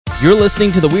You're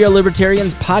listening to the We Are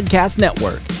Libertarians Podcast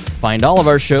Network. Find all of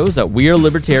our shows at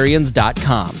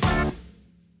wearelibertarians.com.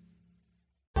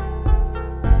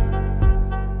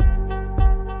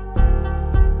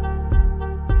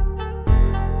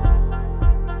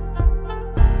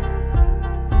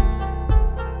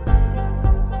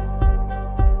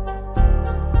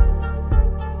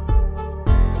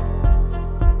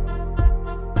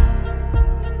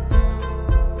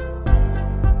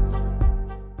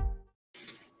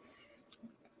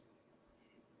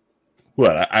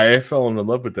 What? I fell in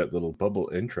love with that little bubble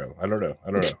intro. I don't know.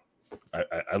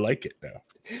 I like it now.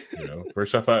 You know,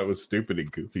 first I thought it was stupid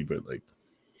and goofy, but like,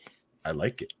 I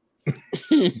like it.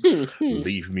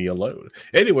 Leave me alone.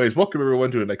 Anyways, welcome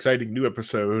everyone to an exciting new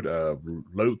episode of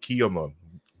Low Key on the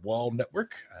Wall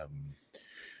Network.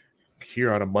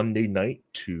 Here on a Monday night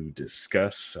to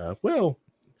discuss.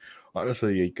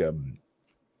 Honestly, like, a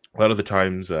lot of the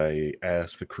times I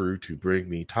ask the crew to bring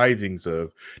me tithings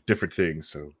of different things.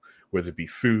 So whether it be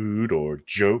food or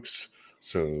jokes.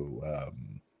 So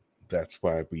that's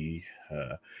why we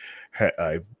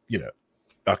okay,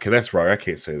 that's wrong. I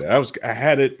can't say that. I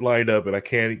had it lined up and I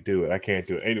can't do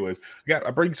it. Anyways,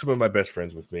 I bring some of my best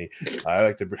friends with me. I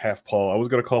like to have Paul. I was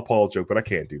going to call Paul a joke, but I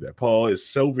can't do that. Paul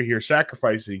is over here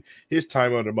sacrificing his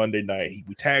time on a Monday night.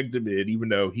 We tagged him in, even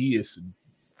though he is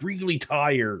really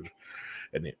tired.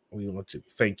 And we want to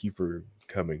thank you for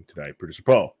coming tonight. Producer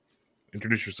Paul,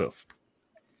 introduce yourself.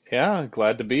 Yeah,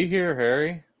 glad to be here,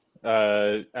 Harry.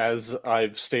 As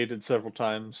I've stated several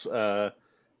times, I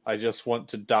just want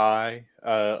to die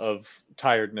of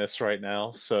tiredness right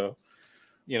now. So,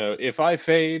 if I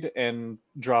fade and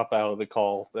drop out of the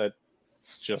call,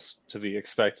 that's just to be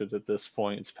expected at this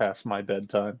point. It's past my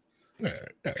bedtime. All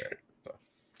right.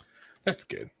 That's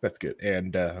good.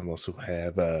 And I also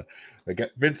have I got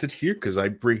Vincent here because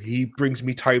he brings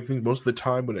me typing most of the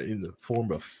time in the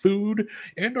form of food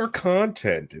and or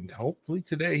content. And hopefully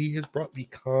today he has brought me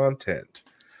content.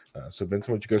 So Vincent,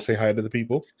 why don't you go say hi to the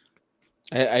people?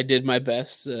 I did my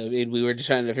best. We were just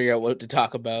trying to figure out what to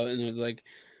talk about, and it was like,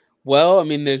 well, I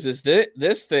mean, there's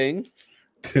this thing,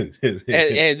 and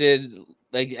then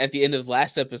like at the end of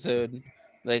last episode,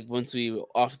 like once we were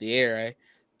off the air, I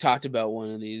talked about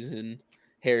one of these, and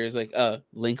Harry was like,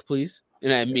 link please,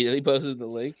 and I immediately posted the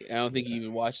link. I don't think you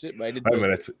even watched it, but I did.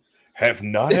 Have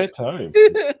not had time.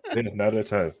 Not had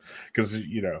time because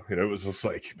it was just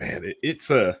like, man, it's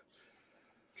how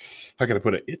can I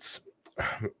put it? It's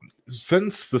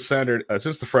since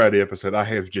the Friday episode, I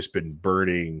have just been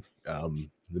burning the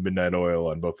midnight oil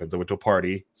on both ends. I went to a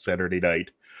party Saturday night.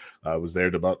 I was there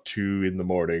at about 2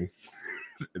 a.m.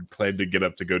 and planned to get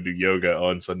up to go do yoga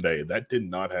on Sunday, and that did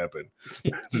not happen.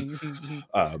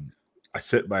 I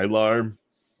set my alarm.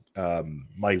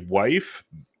 My wife,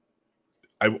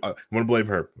 I want to blame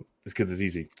her because it's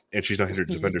easy, and she's not here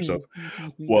to defend herself.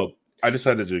 Well, I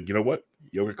decided to, you know what?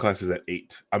 Yoga class is at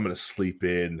 8. I'm going to sleep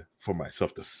in for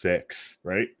myself to 6,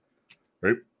 right?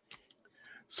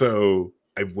 So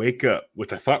I wake up,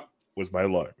 which I thought was my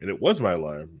alarm, and it was my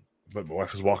alarm, but my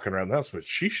wife was walking around the house, but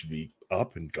she should be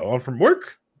up and gone from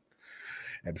work.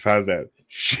 And found out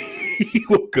she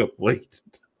woke up late.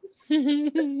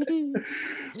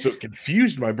 So it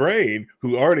confused my brain,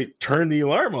 who already turned the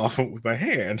alarm off with my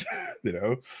hand,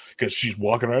 because she's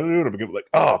walking around the room. I'm like,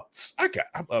 oh,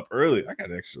 I'm up early. I got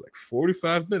an extra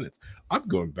 45 minutes. I'm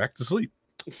going back to sleep.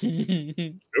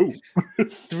 No.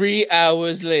 3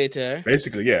 hours later.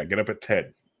 Basically, yeah, get up at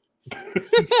 10.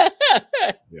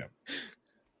 Yeah.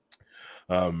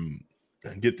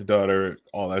 And get the daughter,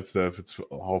 all that stuff. It's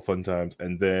all fun times.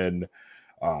 And then,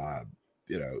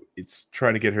 it's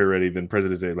trying to get her ready. Then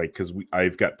President's Day, because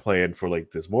I've got planned for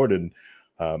this morning.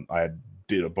 I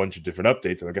did a bunch of different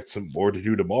updates, and I got some more to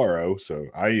do tomorrow. So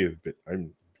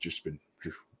I'm just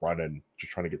running,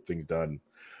 just trying to get things done.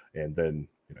 And then,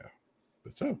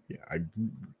 but so yeah,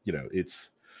 it's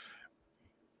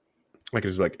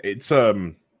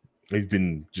he's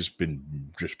been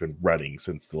running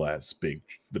since the big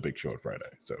show on Friday.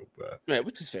 So right,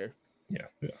 which is fair. Yeah.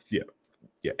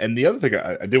 And the other thing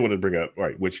I did want to bring up,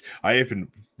 right, which I have been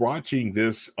watching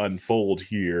this unfold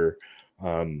here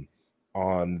on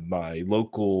my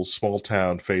local small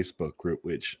town Facebook group,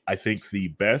 which I think the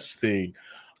best thing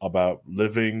about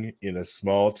living in a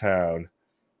small town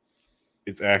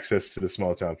is access to the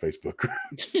small town Facebook group.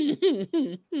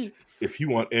 If you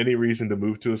want any reason to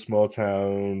move to a small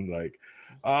town,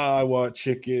 I want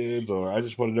chickens, or I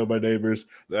just want to know my neighbors,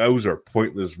 those are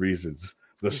pointless reasons.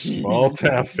 The small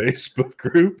town Facebook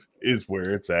group is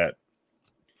where it's at.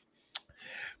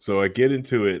 So I get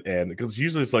into it, and because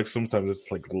usually it's sometimes it's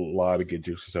a lot of good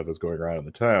juicy stuff that's going around in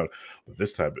the town, but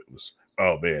this time it was,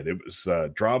 Oh man, it was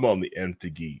drama on the nth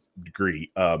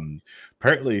degree.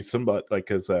 Apparently somebody all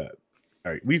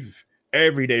right,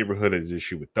 every neighborhood has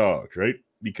issue with dogs, right?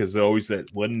 Because there's always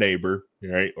that one neighbor,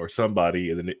 right, or somebody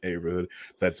in the neighborhood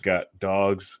that's got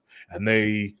dogs, and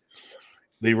they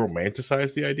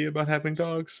romanticize the idea about having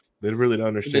dogs. They really don't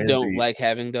understand. They don't like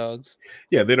having dogs.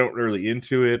 Yeah, they don't really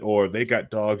into it, or they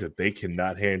got dogs that they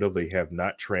cannot handle. They have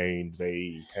not trained.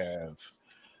 They have,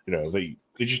 they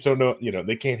just don't know.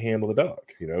 They can't handle the dog.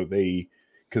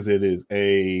 Because it is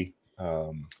a.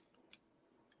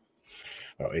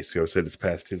 ACO said it's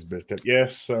past his bedtime.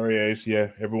 Yes, sorry, Ace. Yeah,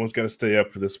 everyone's got to stay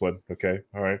up for this one. Okay,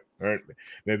 all right.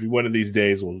 Maybe one of these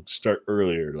days we'll start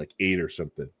earlier, like 8 or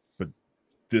something. But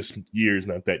this year is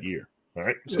not that year. All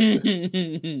right.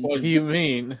 What do you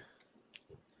mean?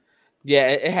 Yeah,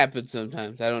 it happens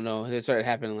sometimes. I don't know. It started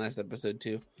happening last episode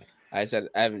too. I said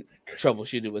I haven't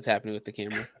troubleshooted what's happening with the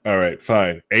camera. All right,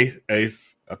 fine.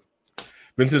 Ace.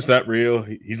 Vincent's not real.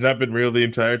 He's not been real the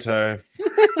entire time.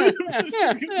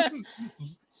 Yeah,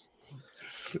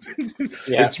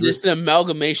 it's just an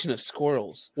amalgamation of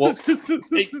squirrels. Well,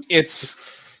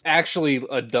 it's actually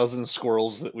a dozen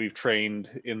squirrels that we've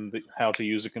trained in how to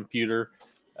use a computer,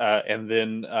 and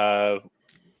then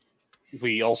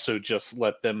we also just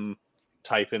let them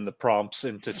type in the prompts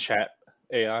into chat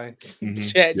AI. Mm-hmm.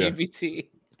 Chat GPT.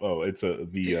 Oh, it's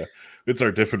it's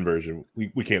our different version.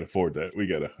 We can't afford that. We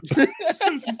gotta.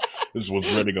 This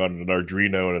one's running on an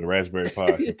Arduino and a Raspberry Pi.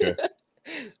 Okay.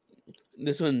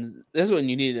 This one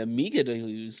you need an Amiga to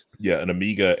use. Yeah, an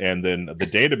Amiga, and then the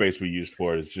database we used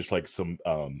for it is just like some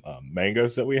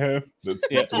mangas that we have.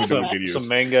 Some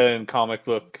manga and comic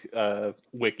book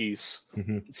wikis.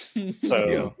 Mm-hmm.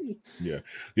 So yeah.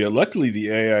 Luckily, the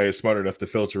AI is smart enough to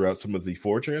filter out some of the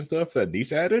 4chan stuff that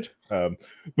Nice added.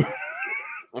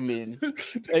 I mean,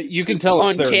 you can tell on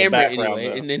it's there camera in the background,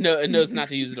 anyway, and it knows not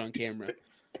to use it on camera.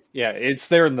 Yeah, it's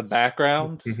there in the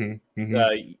background. Mm-hmm.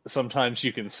 Mm-hmm. Sometimes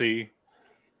you can see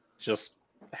just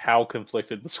how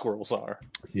conflicted the squirrels are.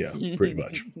 Yeah, pretty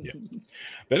much. Yeah.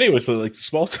 But anyway, so like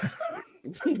small town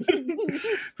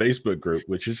Facebook group,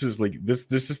 which is like this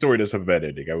story does have a bad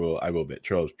ending. I will admit.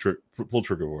 Charles, full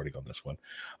trigger warning on this one.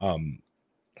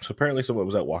 So apparently someone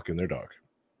was out walking their dog,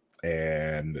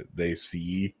 and they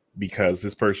see, because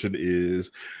this person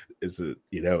is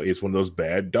one of those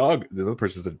bad dog. The other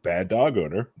person's a bad dog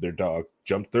owner. Their dog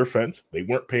jumped their fence. They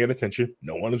weren't paying attention.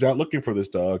 No one is out looking for this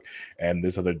dog. And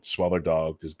this other smaller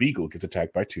dog, this beagle, gets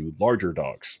attacked by 2 larger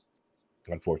dogs.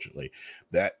 Unfortunately,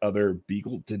 that other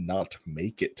beagle did not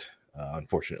make it.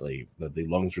 Unfortunately, the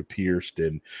lungs were pierced,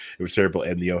 and it was terrible.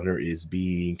 And the owner is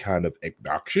being kind of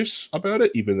obnoxious about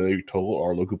it, even though they told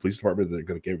our local police department that they're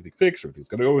going to get everything fixed, everything's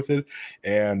going to go with it.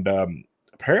 And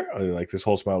apparently, like this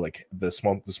whole the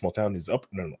small town is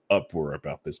uproar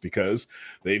about this, because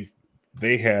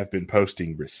they have been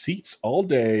posting receipts all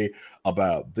day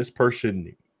about this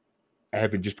person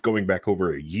having just going back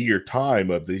over a year time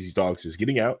of these dogs just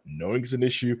getting out, knowing it's an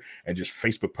issue, and just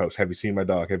Facebook posts. Have you seen my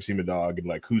dog? Have you seen my dog? And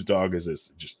like, whose dog is this?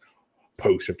 Just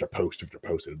post after post after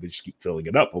post, and they just keep filling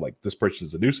it up. Well, like, this person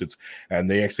is a nuisance, and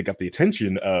they actually got the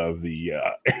attention of the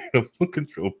animal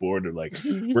control board. They're like,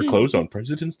 we're closed on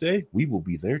President's Day. We will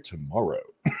be there tomorrow.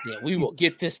 Yeah, we will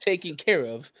get this taken care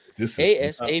of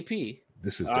ASAP.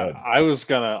 This is done. I was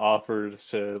gonna offer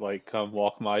to like come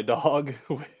walk my dog,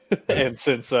 and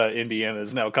since Indiana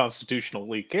is now constitutional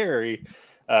legal carry,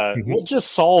 we'll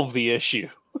just solve the issue.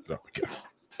 Oh my god.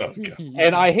 Oh, God.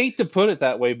 And I hate to put it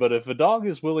that way, but if a dog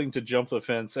is willing to jump the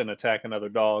fence and attack another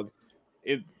dog,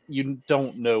 you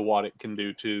don't know what it can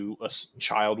do to a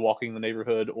child walking the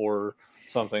neighborhood or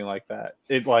something like that.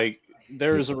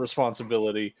 There is a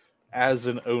responsibility as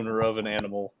an owner of an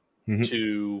animal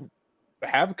to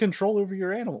have control over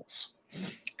your animals.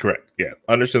 Correct. Yeah.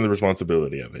 Understand the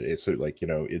responsibility of it. It's like,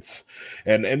 it's,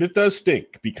 and it does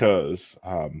stink because,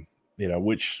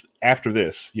 which after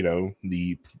this,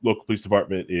 the local police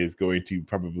department is going to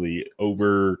probably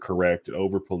overcorrect,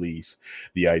 over police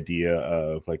the idea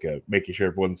of making sure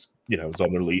everyone's, is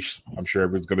on their leash. I'm sure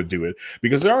everyone's going to do it,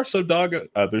 because there are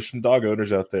there's some dog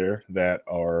owners out there that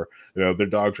are, their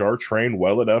dogs are trained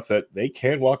well enough that they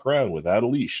can walk around without a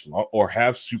leash or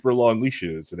have super long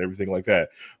leashes and everything like that.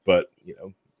 But,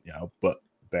 but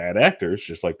bad actors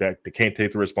just like that, they can't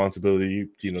take the responsibility,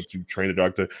 to train the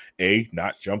dog to A,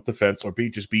 not jump the fence, or B,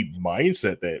 just be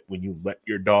mindset that when you let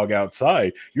your dog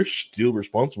outside, you're still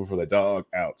responsible for the dog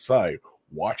outside.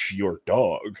 Watch your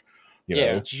dog.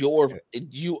 It's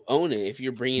you own it. If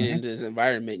you're bringing it into this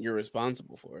environment, you're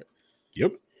responsible for it.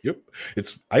 Yep. Yep.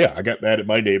 I got mad at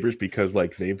my neighbors because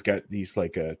like they've got these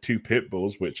like 2 pit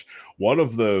bulls, which one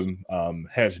of them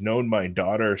has known my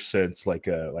daughter since like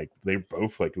they're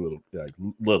both like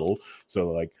little. So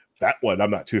like that one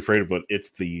I'm not too afraid of, but it's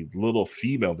the little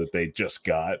female that they just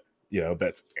got,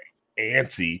 that's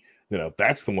antsy.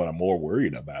 That's the one I'm more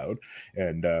worried about.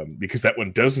 And because that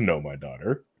one doesn't know my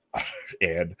daughter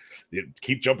and it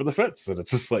keep jumping the fence. And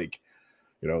it's just like,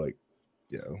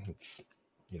 it's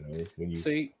when you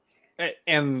see,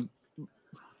 and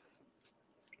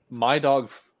my dog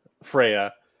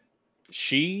Freya,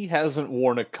 she hasn't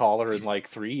worn a collar in like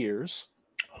 3 years.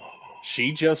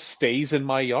 She just stays in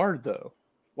my yard though.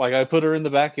 Like I put her in the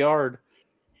backyard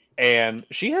and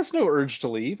she has no urge to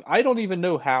leave. I don't even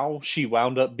know how she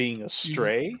wound up being a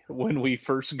stray when we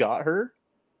first got her,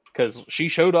 because she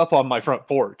showed up on my front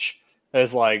porch.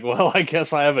 It's like, well, I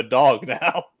guess I have a dog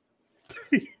now.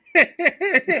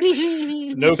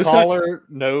 No collar,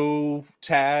 no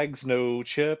tags, no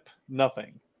chip,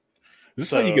 nothing. Is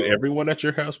this how you get everyone at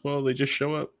your house, Paul? They just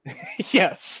show up?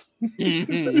 Yes.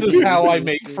 This is how I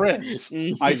make friends.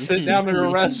 I sit down in a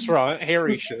restaurant,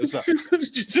 Harry shows up.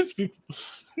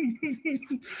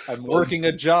 I'm working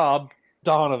a job,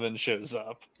 Donovan shows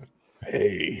up.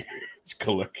 Hey, it's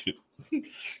collection.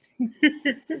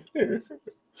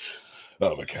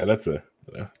 Oh my god, it's a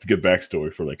good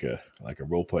backstory for like a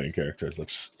role playing character.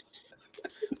 Let's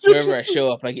Wherever I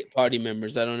show up, I get party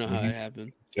members. I don't know how it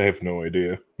happens. I have no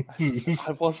idea.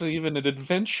 I wasn't even an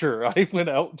adventure. I went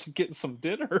out to get some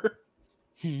dinner.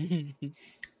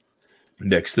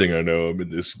 Next thing I know, I'm in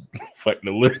this fighting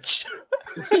a lich.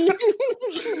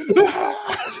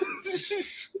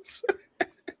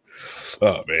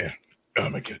 Oh man. Oh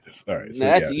my goodness. All right. So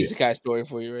that's an isekai story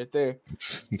for you right there.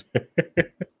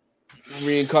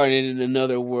 Reincarnated in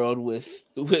another world with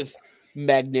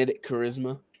magnetic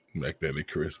charisma. Magnetic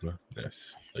charisma.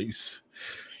 Yes.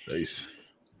 Nice.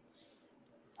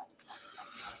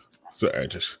 Sorry, I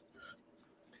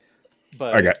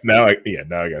got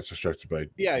distracted by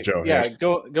Joe. Yeah.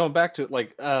 Going back to it,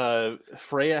 like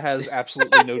Freya has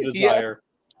absolutely no desire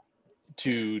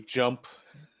to jump.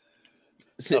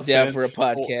 Sit down for a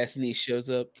podcast and he shows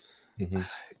up. Mm-hmm.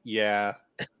 Yeah,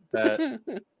 that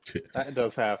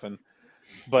does happen.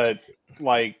 But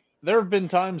like, there have been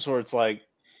times where it's like,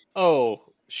 oh,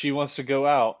 she wants to go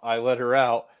out. I let her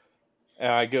out,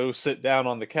 and I go sit down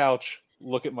on the couch,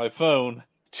 look at my phone.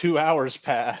 2 hours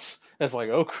pass. It's like,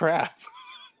 oh crap.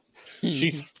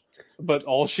 But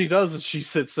all she does is she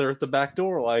sits there at the back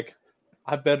door, like,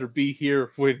 I better be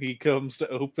here when he comes to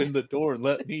open the door and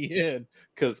let me in,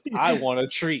 because I want a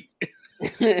treat.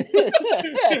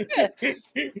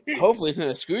 Hopefully it's not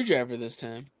a screwdriver this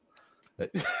time.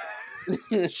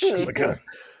 Oh my god.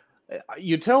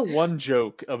 You tell one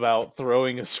joke about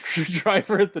throwing a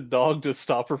screwdriver at the dog to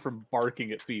stop her from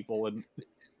barking at people, and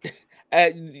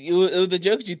the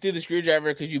joke is you threw the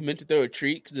screwdriver because you meant to throw a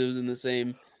treat because it was in the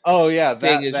same. Oh yeah,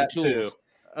 thing that as your too. tools.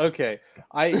 Okay,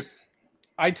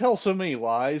 I tell so many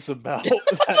lies about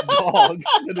that dog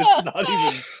that it's not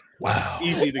even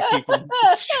easy to keep him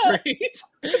straight.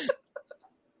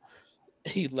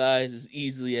 He lies as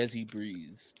easily as he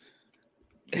breathes.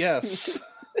 Yes.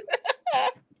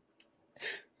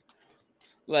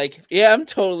 Like, yeah, I'm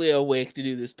totally awake to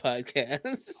do this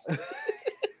podcast.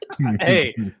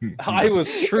 Hey, I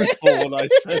was truthful when I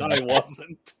said I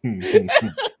wasn't.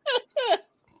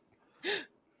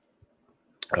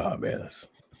 Oh man, that's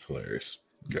hilarious.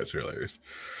 You guys are hilarious.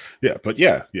 Yeah, but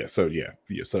yeah.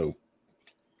 So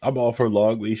I'm all for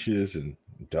long leashes and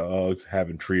dogs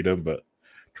having freedom, but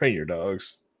train your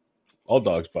dogs. All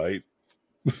dogs bite.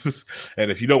 And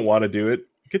if you don't want to do it,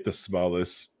 get the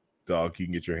smallest dog you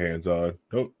can get your hands on.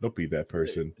 Don't be that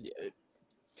person.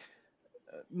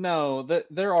 No,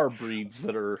 there are breeds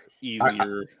that are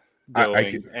easier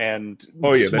going, and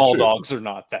that's small true. dogs are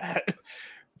not that.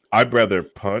 I'd rather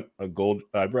punt a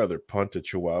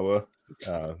Chihuahua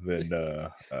than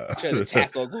trying to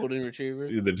tackle a golden retriever.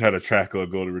 Than trying to tackle a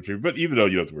golden retriever. But even though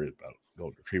you don't have to worry about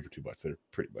golden retriever too much, they're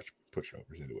pretty much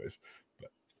pushovers anyways.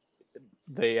 But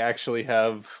they actually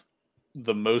have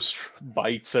the most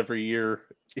bites every year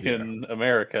in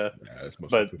America,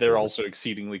 but they're also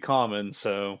exceedingly common.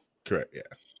 So correct,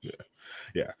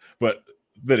 yeah. But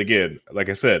then again, like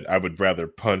I said, I would rather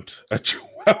punt a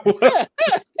Chihuahua.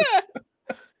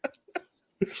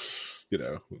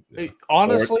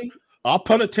 Honestly, I'll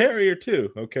punt a terrier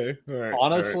too. Okay, all right.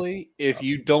 Honestly, if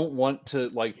you don't want to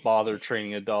like bother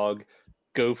training a dog,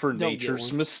 go for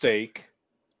nature's mistake,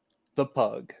 the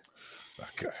pug. I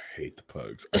hate the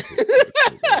pugs. I hate the pugs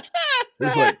so much.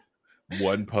 There's like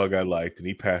one pug I liked, and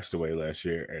he passed away last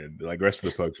year. And like the rest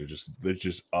of the pugs are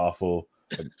just awful.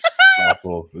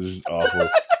 Awful. This is awful.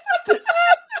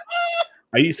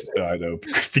 I know.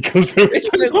 He goes over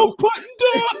to the button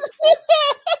down.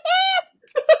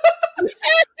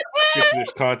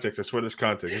 There's context. I swear there's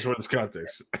context.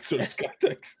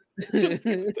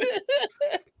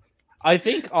 I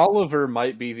think Oliver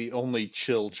might be the only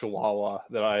chill Chihuahua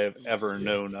that I have ever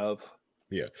known of.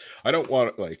 Yeah, I don't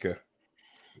want to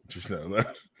just know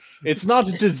that it's not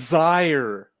a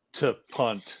desire to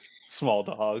punt small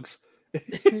dogs.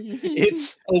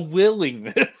 It's a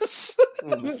willingness.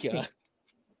 Oh my god.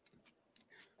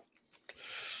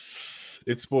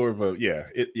 It's more of a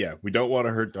we don't want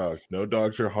to hurt dogs. No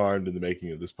dogs are harmed in the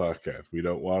making of this podcast. We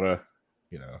don't want to,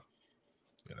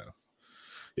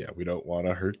 we don't want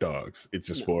to hurt dogs. It's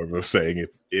just more of a saying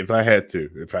if I had to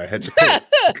pick,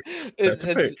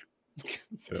 pick.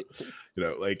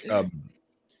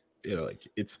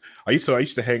 It's I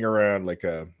used to hang around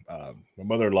my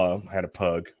mother-in-law had a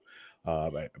pug.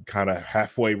 I'm kind of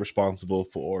halfway responsible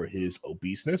for his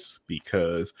obeseness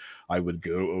because I would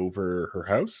go over her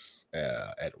house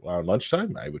around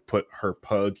lunchtime. I would put her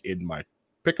pug in my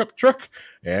pickup truck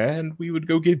and we would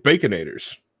go get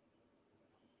Baconators.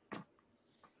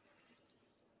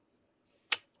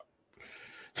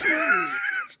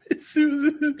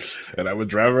 And I would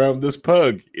drive around with this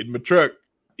pug in my truck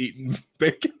eating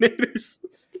Baconators.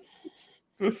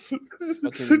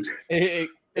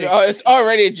 It's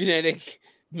already a genetic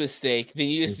mistake. Then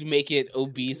you just make it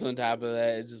obese on top of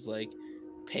that. It's just like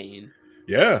pain.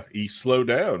 Yeah, he slowed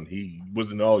down. He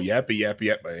wasn't all yappy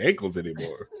at my ankles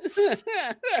anymore.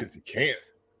 Because he can't.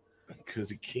 I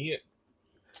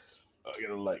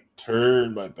gotta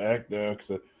turn my back now.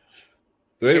 So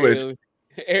anyways.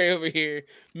 Harry over here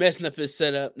messing up his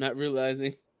setup, not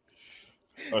realizing.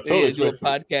 I totally do a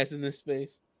podcast in this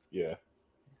space. Yeah.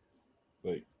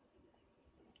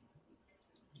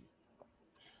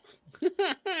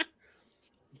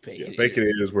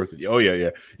 Bacon is worth it. Oh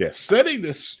yeah. Setting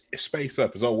this space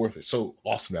up is all worth it. So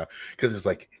awesome now because it's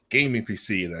like gaming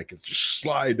PC and I can just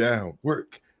slide down,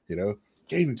 work.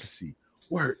 Gaming PC,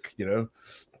 work.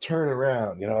 Turn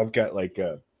around. I've got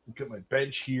got my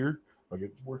bench here. I can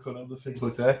work on other things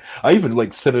like that. I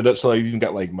even set it up so I even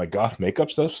got my goth makeup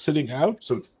stuff sitting out,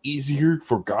 so it's easier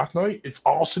for goth night. It's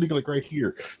all sitting right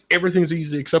here. Everything's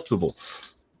easily acceptable.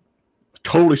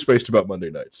 Totally spaced about Monday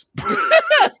nights.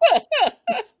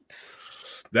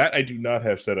 That I do not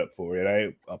have set up for, and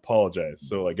I apologize.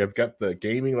 So I've got the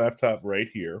gaming laptop right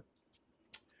here,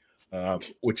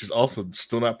 which is also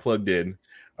still not plugged in.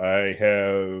 I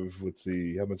have, let's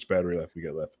see, how much battery life we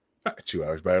got left? 2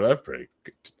 hours battery life. Pretty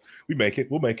good. We'll make it.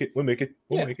 We'll make it. We'll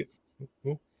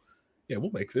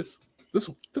make this. This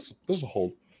will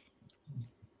hold.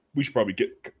 We should probably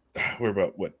get. We're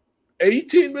about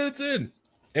 18 minutes in,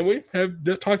 and we have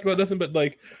talked about nothing but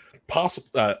possible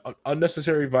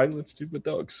unnecessary violence to with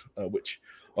dogs. Which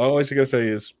all I gotta say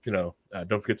is, don't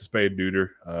forget to spay and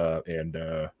neuter.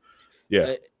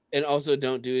 And also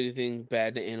don't do anything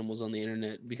bad to animals on the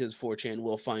internet because 4chan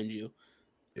will find you.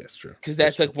 Yes, true. Because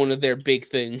that's one of their big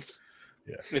things.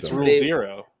 Yeah, it's rule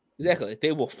 0. Exactly.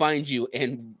 They will find you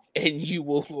and you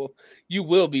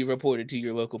will be reported to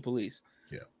your local police.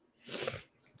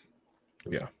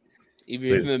 Yeah.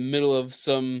 Even if in the middle of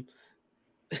some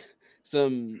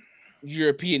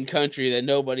European country that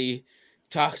nobody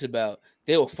talks about,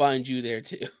 they will find you there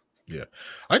too. Yeah.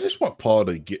 I just want Paul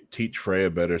to teach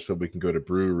Freya better so we can go to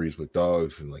breweries with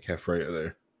dogs and have Freya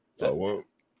there. So I won't.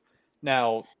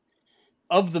 Now,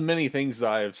 of the many things that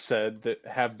I have said that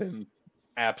have been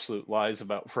absolute lies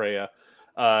about Freya,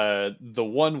 the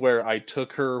one where I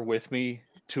took her with me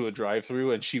to a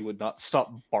drive-thru and she would not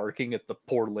stop barking at the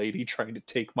poor lady trying to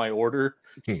take my order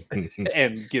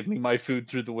and give me my food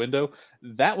through the window,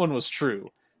 that one was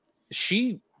true.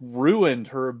 She ruined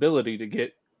her ability to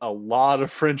get a lot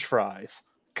of French fries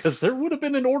because there would have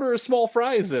been an order of small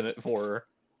fries in it for her,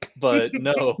 but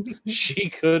no, she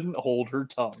couldn't hold her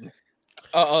tongue.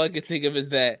 All I could think of is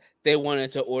that they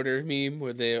wanted to order meme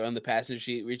where they're on the passenger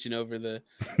seat reaching over the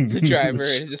driver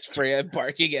and it's just Freya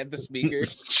barking at the speaker.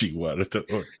 She wanted to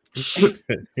order.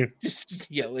 Just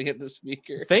yelling at the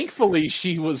speaker. Thankfully,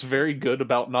 she was very good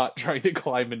about not trying to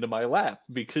climb into my lap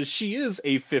because she is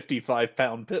a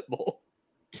 55-pound pit bull.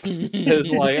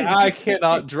 It's I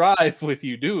cannot drive with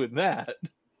you doing that.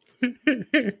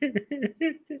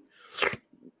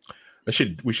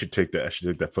 We should take that. I should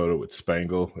take that photo with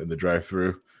Spangle in the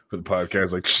drive-thru for the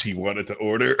podcast. She wanted to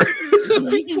order.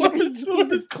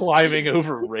 Climbing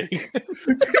over Ray.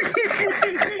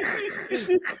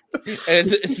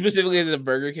 And it's specifically the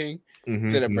Burger King.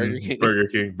 Is it a Burger King?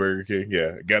 Burger King.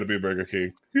 Yeah, got to be a Burger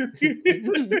King.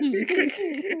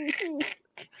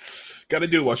 Got to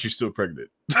do it while she's still pregnant.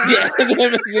 Yeah, that's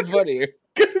what makes it funnier.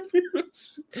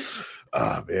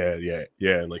 Oh man,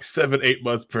 yeah, like 7-8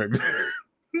 months pregnant.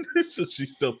 So she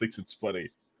still thinks it's funny.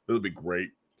 It'll be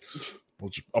great.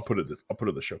 I'll put it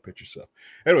in the show picture stuff.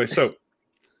 Anyway, so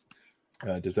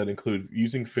does that include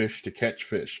using fish to catch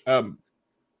fish?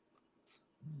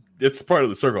 It's part of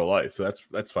the circle of life, so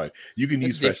that's fine. You can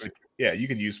use fish. Yeah, you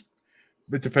can use.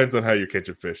 It depends on how you're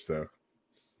catching fish, though.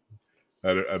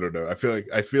 I don't know. I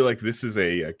feel like this is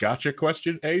a gotcha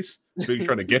question, Ace. So you're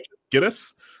trying to get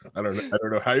us. I don't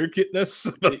know how you're getting us,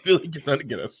 but I feel like you're trying to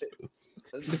get us.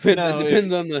 It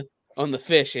depends on the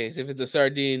fish, Ace. If it's a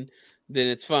sardine, then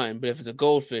it's fine. But if it's a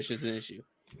goldfish, it's an issue.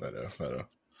 I know.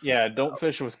 Yeah, don't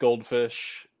fish with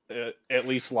goldfish. At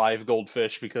least live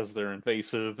goldfish, because they're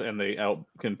invasive and they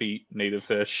outcompete native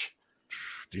fish.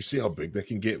 Do you see how big they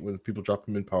can get when people drop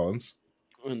them in ponds?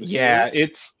 Yeah,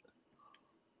 it's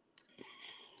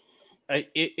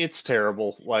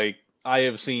terrible. Like, I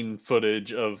have seen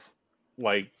footage of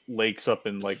like lakes up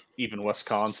in like even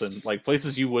Wisconsin, like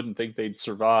places you wouldn't think they'd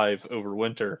survive over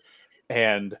winter.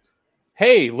 And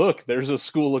hey, look, there's a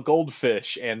school of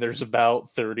goldfish, and there's about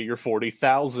 30 or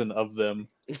 40,000 of them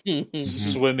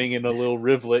swimming in a little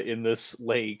rivulet in this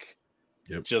lake.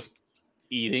 Yep. Just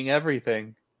eating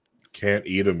everything. Can't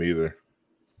eat them either.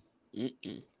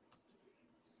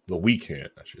 Well, we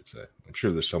can't, I should say. I'm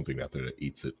sure there's something out there that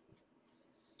eats it.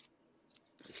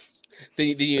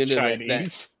 The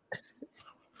Chinese.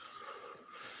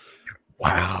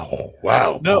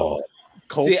 Wow. No.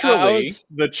 Culturally,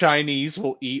 the Chinese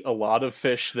will eat a lot of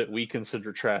fish that we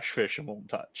consider trash fish and won't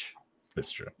touch.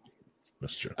 That's true.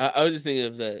 I was just thinking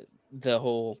of the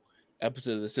whole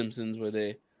episode of The Simpsons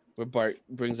where Bart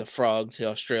brings a frog to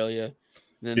Australia, and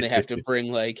then they have to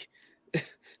bring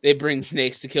they bring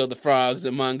snakes to kill the frogs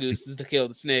and mongooses to kill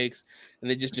the snakes,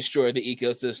 and they just destroy the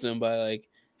ecosystem by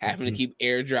having to keep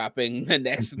airdropping the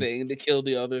next thing to kill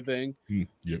the other thing.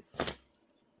 Yep.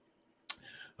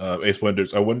 Ace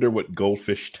wonders, I wonder what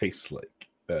goldfish tastes like.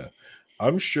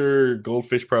 I'm sure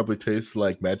goldfish probably tastes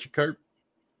like Magikarp.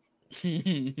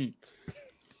 Do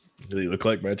they look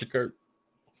like Magikarp?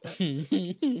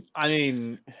 I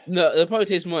mean, no, it probably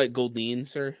tastes more like Goldeen,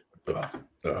 sir.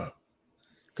 Because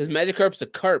Magikarp's a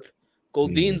carp.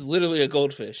 Goldeen's literally a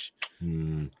goldfish.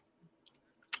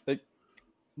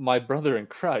 My brother in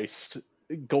Christ,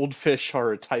 goldfish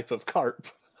are a type of carp.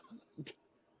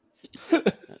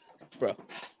 Bro.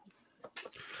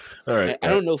 All right. I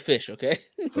don't know fish, okay?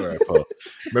 All right, Paul.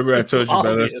 Remember I told you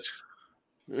about us?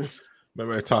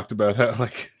 Remember I talked about how,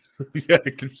 yeah,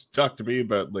 you can talk to me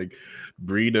about,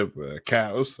 breed of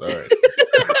cows. All right.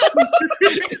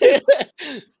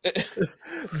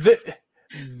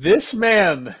 This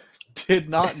man did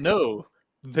not know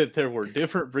that there were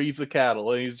different breeds of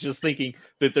cattle, and he's just thinking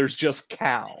that there's just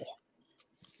cow.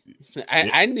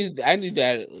 I knew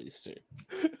that at least.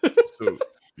 So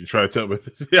you try to tell me?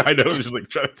 Yeah, I know. Just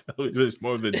try to tell me there's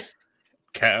more than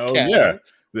cow. Cow. Yeah,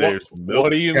 there's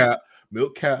milk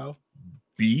cow,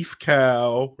 beef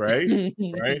cow, right,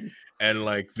 right, and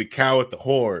the cow with the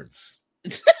horns.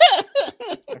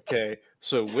 Okay,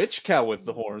 so which cow with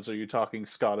the horns? Are you talking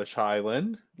Scottish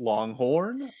Highland,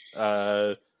 Longhorn?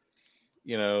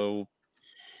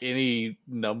 Any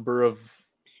number of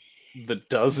the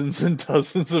dozens and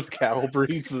dozens of cow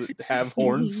breeds that have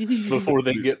horns before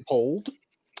they get polled?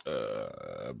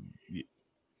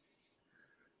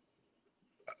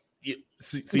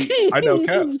 See, I know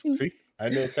cows. See, I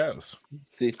know cows.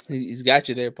 See, he's got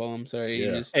you there, Paul. I'm sorry.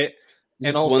 Yeah.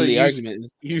 And also, won the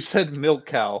argument. You said milk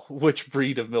cow. Which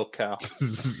breed of milk cow?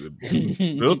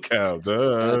 Milk cow,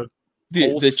 duh.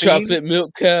 The chocolate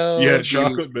milk cow. Yeah,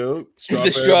 chocolate milk.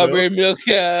 The strawberry milk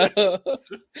cow.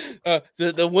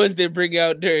 The ones they bring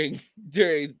out during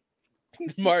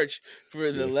March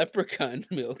for the leprechaun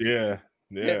milk. Yeah.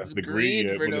 It's the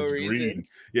green for no reason.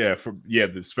 Yeah,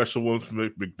 the special ones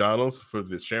from McDonald's for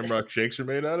the Shamrock Shakes are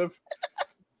made out of.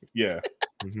 Yeah.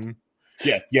 Mm-hmm.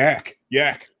 Yeah, yak.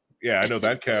 Yeah, I know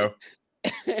that cow.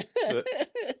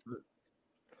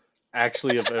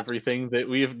 Actually, of everything that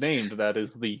we have named, that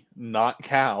is the not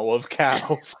cow of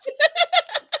cows.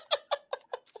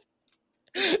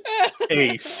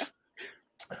 Ace.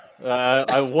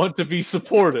 I want to be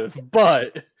supportive,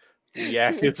 but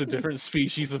yak is a different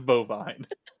species of bovine.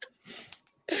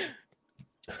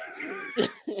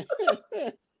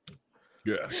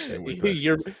 Yeah,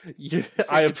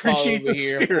 I appreciate the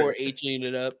here, spirit. Poor H-ing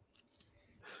it up.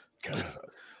 God,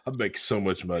 I'd make so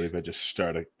much money if I just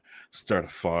start a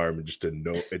farm and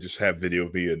just have video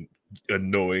of me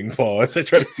annoying Paul as I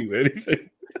try to do anything.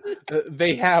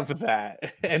 They have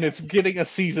that, and it's getting a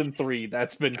season 3.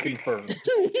 That's been confirmed.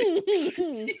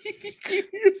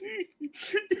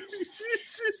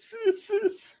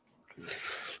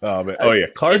 Oh man! Oh yeah,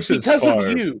 Clarkson's because of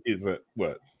farm you. is a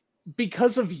what?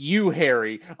 Because of you,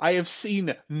 Harry, I have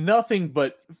seen nothing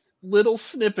but little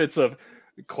snippets of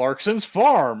Clarkson's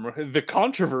farm, the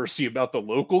controversy about the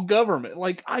local government.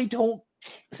 Like, I don't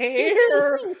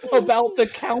care about the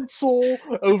council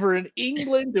over in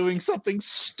England doing something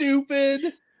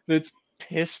stupid that's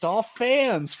pissed off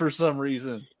fans for some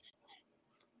reason.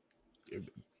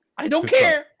 I don't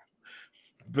care.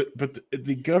 But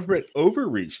the government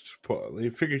overreached, Paul. They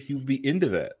figured he would be into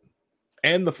that.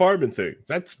 And the farming thing.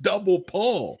 That's double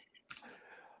Paul.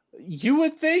 You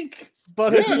would think,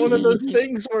 but it's one of those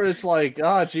things where it's like,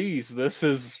 geez, this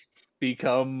has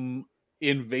become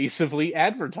invasively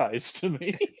advertised to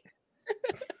me.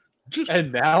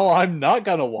 And now I'm not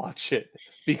going to watch it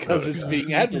because it's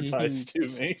being advertised to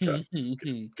me.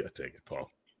 God dang it, Paul.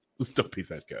 Let's don't be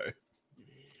that guy.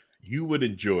 You would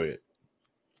enjoy it.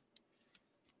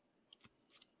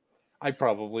 I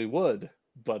probably would,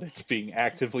 but it's being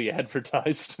actively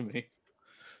advertised to me.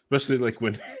 Especially like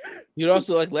when you'd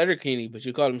also like Letterkenny, but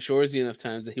you called him Shorzy enough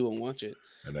times that he won't watch it.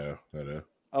 I know.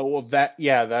 Oh well,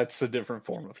 that's a different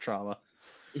form of trauma.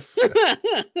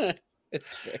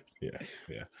 It's fair.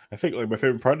 Yeah. I think like my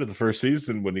favorite part of the first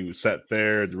season when he was sat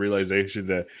there, the realization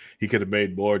that he could have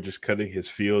made more just cutting his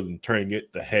field and turning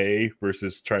it to hay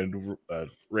versus trying to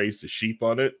raise the sheep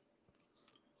on it.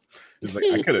 It's like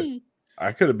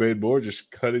I could have made more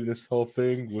just cutting this whole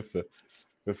thing with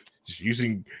just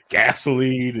using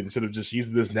gasoline instead of just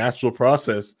using this natural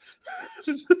process.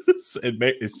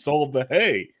 It sold the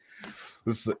hay.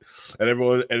 And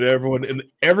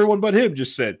everyone but him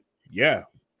just said, yeah.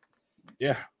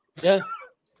 That's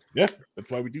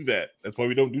why we do that. That's why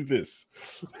we don't do this.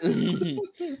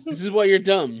 This is why you're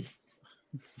dumb.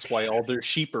 That's why all their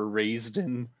sheep are raised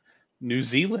in New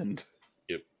Zealand.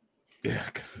 Yep. Yeah,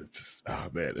 because it's just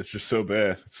it's just so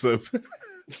bad. It's so bad.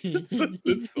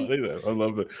 It's funny though. I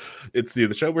love it. It's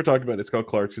the show we're talking about. It's called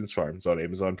Clarkson's Farm. It's on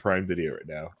Amazon Prime Video right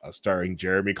now. Starring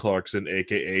Jeremy Clarkson,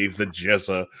 aka the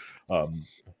Jezza,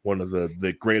 one of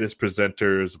the greatest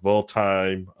presenters of all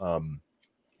time.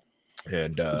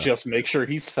 And just make sure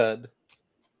he's fed.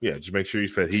 Yeah, just make sure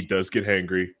he's fed. He does get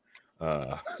hangry.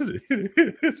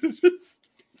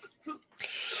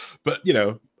 But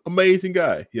amazing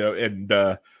guy. And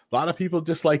a lot of people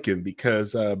dislike him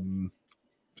because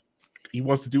he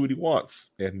wants to do what he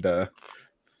wants, and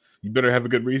you better have a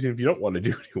good reason if you don't want to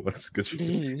do what he wants. Because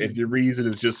if your reason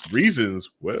is just reasons,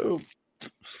 well,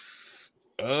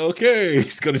 okay,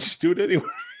 he's gonna just do it anyways.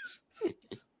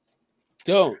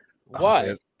 Don't.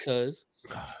 Why? Because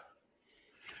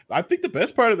I think the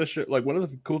best part of the show, like one of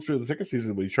the cool features of the second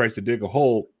season, when he tries to dig a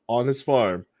hole on his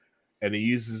farm, and he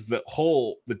uses the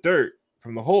dirt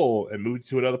from the hole, and moves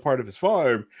to another part of his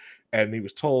farm, and he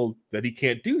was told that he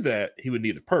can't do that; he would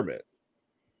need a permit.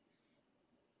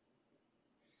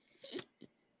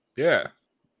 Yeah,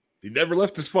 he never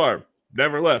left his farm.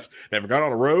 Never left. Never got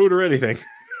on a road or anything.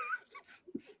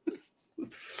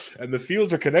 And the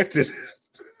fields are connected,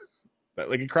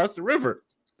 like he crossed the river.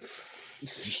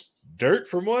 Dirt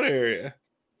from one area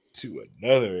to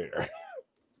another area.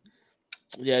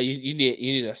 Yeah, you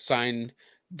need a signed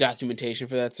documentation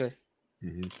for that, sir.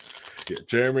 Mm-hmm. Yeah,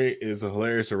 Jeremy is a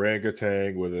hilarious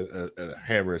orangutan with a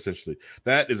hammer. Essentially,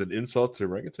 that is an insult to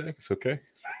orangutans. Okay.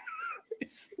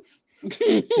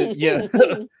 Yeah.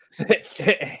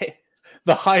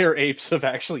 The higher apes have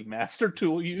actually mastered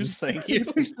tool use. Thank you.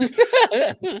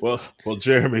 Well,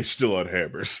 Jeremy's still on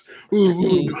hammers.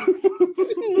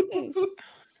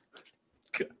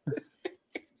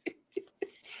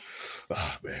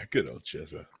 Oh man, good old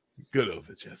Jezza. Good old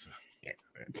the Jezza. Yeah,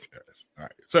 all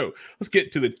right, so let's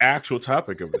get to the actual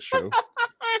topic of the show.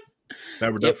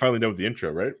 Now we're finally done with the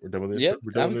intro, right? We're done with the intro.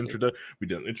 We're done with we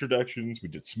done introductions. We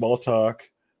did small talk.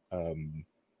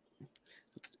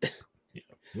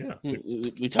 Yeah.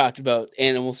 We talked about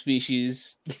animal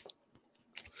species.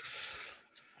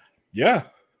 Yeah.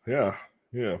 So.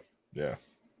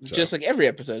 Just like every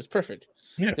episode, it's perfect.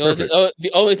 Yeah,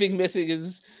 the only thing missing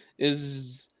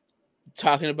is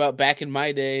talking about back in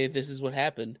my day. This is what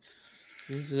happened.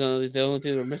 This is the only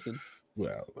thing we're missing.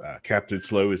 Well, Captain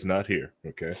Slow is not here.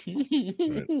 Okay.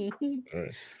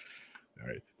 All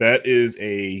right. That is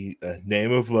a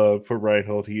name of love for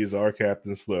Reinhold. He is our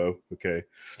Captain Slow. Okay.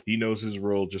 He knows his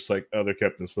role just like other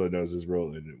Captain Slow knows his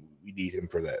role, and we need him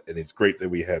for that. And it's great that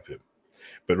we have him.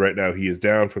 But right now he is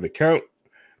down for the count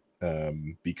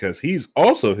because he's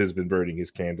also has been burning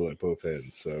his candle at both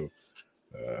ends. So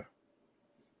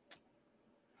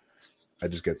I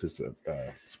just got this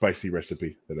spicy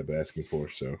recipe that I've been asking for,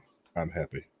 so I'm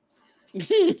happy.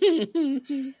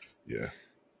 Yeah.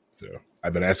 So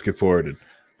I've been asking for it, and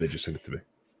they just sent it to me.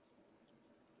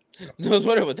 So. I was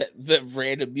wondering what that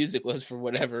random music was for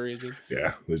whatever reason.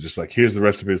 Yeah, they're just like, here's the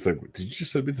recipe. It's like, did you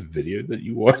just send me the video that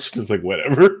you watched? It's like,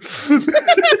 whatever.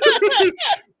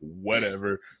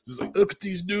 Whatever. Just like, look at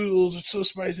these noodles. It's so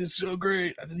spicy. It's so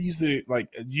great. I didn't use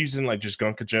using just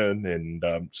gunkajan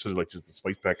and so like just the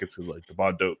spice packets with like the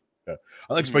bod dope. I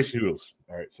like spicy noodles.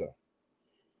 All right, so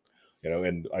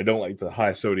and I don't like the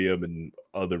high sodium and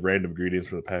other random ingredients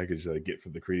from the package that I get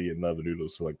from the Korean and other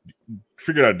noodles. So like,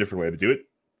 figuring out a different way to do it.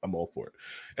 I'm all for it.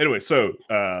 Anyway, so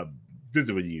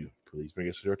Vincent, will you please bring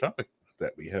us to our topic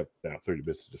that we have now 30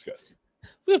 minutes to discuss?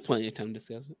 We have plenty of time to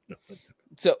discuss it. No.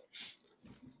 So,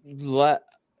 not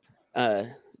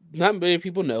many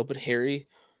people know, but Harry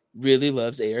really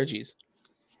loves ARGs.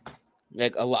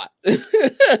 Like, a lot.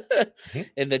 Mm-hmm.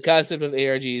 And the concept of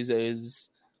ARGs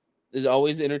is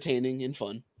always entertaining and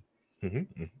fun.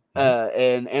 Mm-hmm.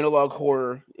 And analog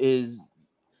horror has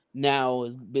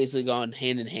basically gone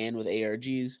hand in hand with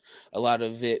ARGs. A lot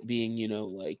of it being,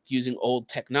 like using old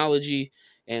technology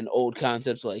and old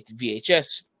concepts like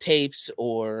VHS tapes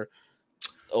or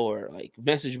like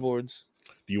message boards.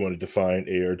 Do you want to define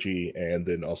ARG and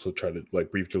then also try to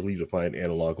like briefly define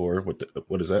analog horror?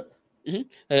 What is that? Mm-hmm.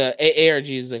 ARG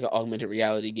is like augmented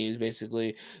reality games.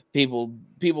 Basically, people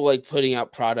like putting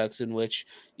out products in which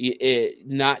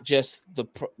not just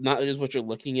what you're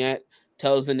looking at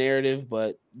tells the narrative,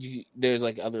 but there's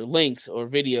like other links or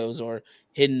videos or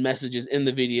hidden messages in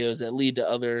the videos that lead to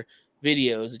other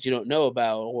videos that you don't know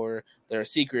about, or that are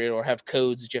secret, or have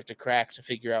codes that you have to crack to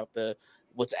figure out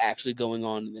what's actually going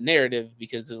on in the narrative,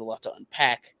 because there's a lot to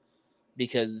unpack,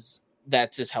 because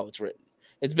that's just how it's written.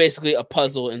 It's basically a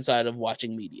puzzle inside of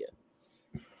watching media.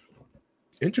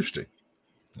 Interesting.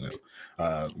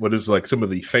 What is like some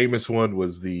of the famous one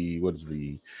was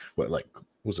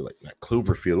was it like not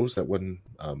Cloverfield? What was that one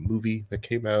movie that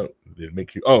came out? It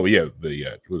make you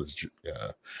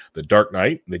the Dark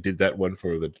Knight. They did that one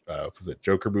for the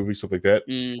Joker movie, stuff like that.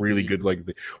 Mm-hmm. Really good. Like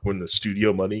when the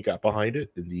studio money got behind it,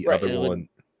 and the other one.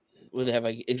 Where they have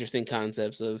like interesting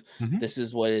concepts of this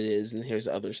is what it is, and here's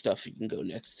other stuff you can go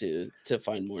next to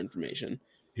find more information.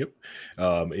 Yep.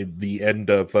 In the end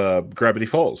of Gravity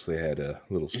Falls, they had a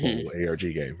little small ARG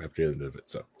game after the end of it.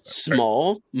 So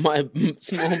small my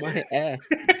ass.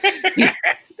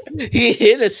 He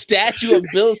hit a statue of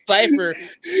Bill Cipher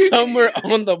somewhere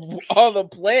on the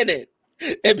planet,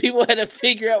 and people had to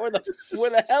figure out where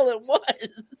the hell it was.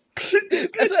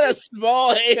 That's not a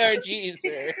small ARG,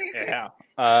 sir. Yeah.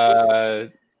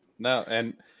 No,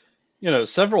 and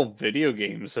several video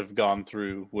games have gone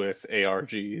through with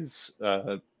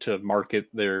ARGs to market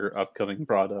their upcoming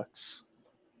products.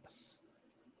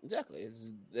 Exactly.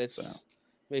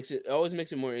 Always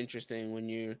makes it more interesting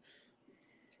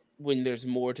when there's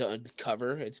more to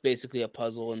uncover. It's basically a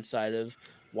puzzle inside of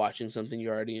watching something you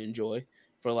already enjoy.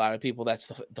 For a lot of people, that's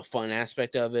the fun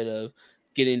aspect of it, of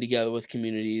getting together with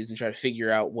communities and try to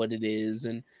figure out what it is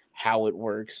and how it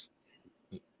works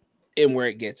and where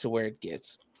it gets to where it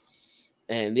gets.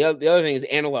 And the other thing is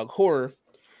analog horror,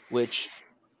 which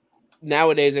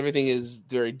nowadays everything is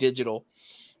very digital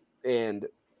and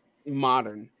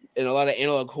modern. And a lot of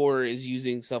analog horror is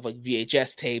using stuff like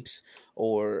VHS tapes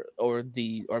or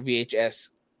VHS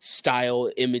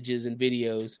style images and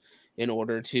videos in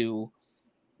order to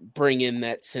bring in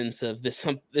that sense of this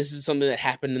is something that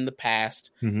happened in the past,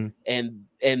 and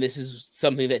this is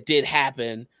something that did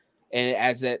happen, and it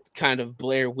adds that kind of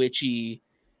Blair Witchy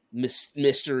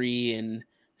mystery and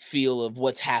feel of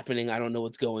what's happening. I don't know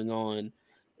what's going on,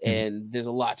 and there's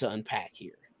a lot to unpack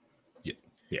here.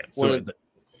 Yeah.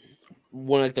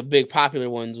 One of the big popular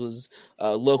ones was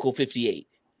Local 58,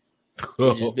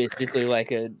 which is basically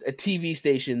like a TV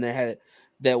station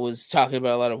that was talking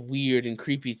about a lot of weird and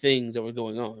creepy things that were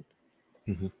going on.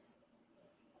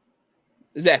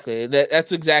 Exactly.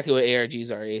 That's exactly what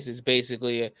ARGs are. It's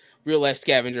basically a real life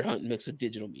scavenger hunt mixed with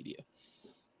digital media.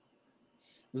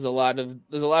 There's a lot of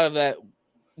that,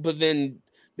 but then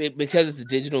because it's a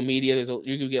digital media,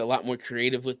 you can get a lot more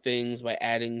creative with things by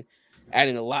adding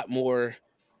a lot more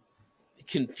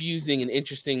confusing and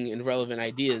interesting and relevant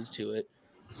ideas to it.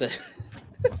 So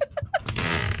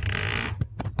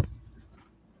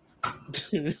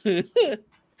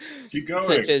keep going.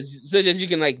 Such as you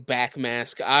can like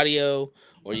backmask audio,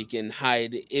 or you can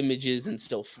hide images and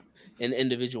in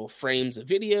individual frames of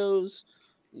videos,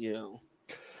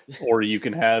 Or you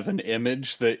can have an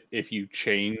image that if you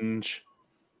change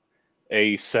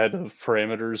a set of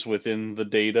parameters within the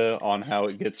data on how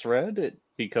it gets read, it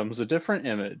becomes a different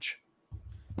image.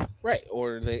 Right,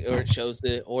 or it shows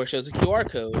a QR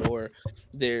code, or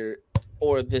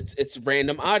it's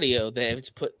random audio that it's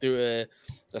put through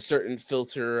a certain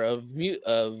filter of mute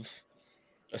of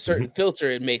a certain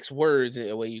filter. It makes words in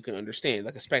a way you can understand,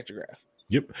 like a spectrograph.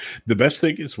 Yep. The best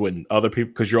thing is when other people,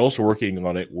 because you're also working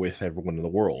on it with everyone in the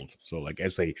world. So like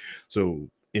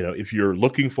if you're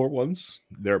looking for ones,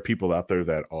 there are people out there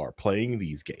that are playing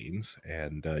these games,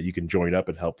 and you can join up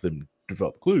and help them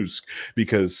develop clues,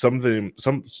 because some of them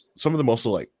also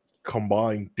like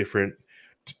combine different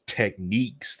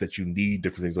techniques that you need,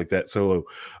 different things like that. So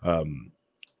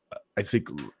I think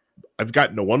I've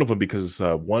gotten to one of them because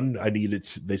someone needed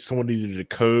to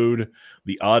code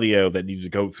the audio that needed to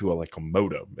go through a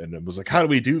modem, and it was like, how do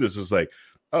we do this? It was like,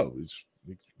 oh,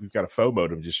 we've got a faux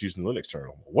modem just using the Linux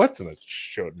terminal. What? And I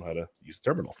showed them how to use the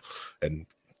terminal, and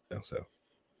so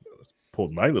I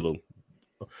pulled my little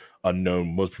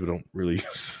unknown. Most people don't really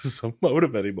use some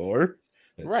modem anymore,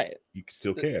 right? You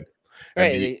still can,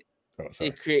 right?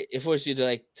 It forces you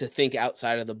to think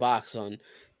outside of the box on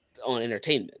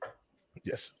entertainment.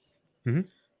 Yes. When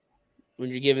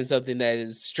you're given something that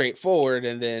is straightforward,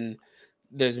 and then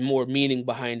there's more meaning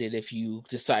behind it if you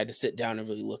decide to sit down and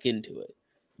really look into it.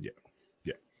 Yeah.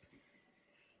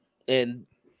 And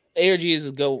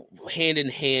ARGs go hand in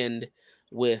hand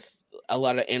with a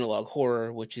lot of analog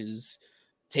horror, which is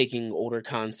taking older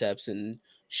concepts and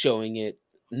showing it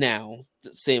now.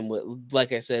 Same with,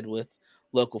 like I said, with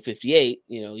Local 58,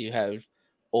 you have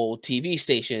old TV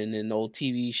station and old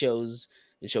TV shows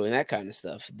and showing that kind of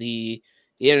stuff. The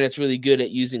internet's really good at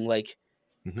using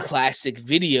classic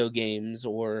video games,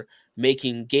 or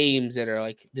making games that are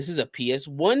like, this is a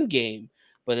PS1 game,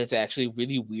 but it's actually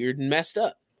really weird and messed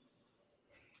up.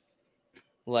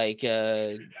 Like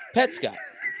Pet Scott.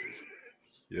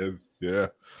 Yes, yeah.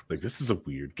 Like, this is a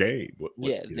weird game.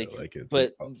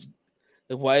 But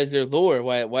why is there lore?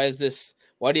 Why is this?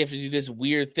 Why do you have to do this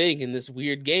weird thing in this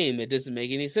weird game? It doesn't make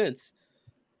any sense.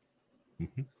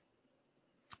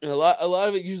 A lot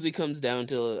of it usually comes down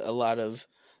to a lot of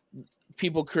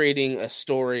people creating a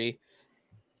story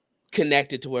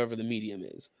connected to wherever the medium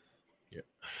is. Yeah,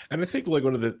 and I think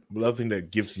one of the other thing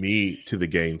that gives me to the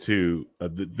game too,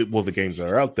 the games that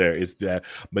are out there, is that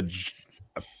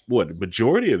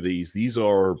majority of these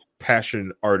are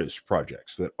passion artist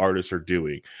projects that artists are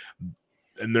doing,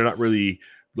 and they're not really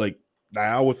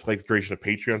now with the creation of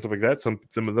Patreon and stuff like that. Some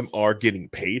of them are getting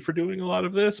paid for doing a lot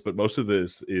of this, but most of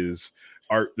this is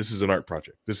art. This is an art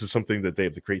project. This is something that they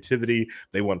have the creativity.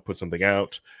 They want to put something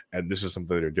out, and this is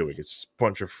something they're doing. It's a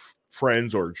bunch of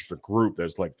friends or just a group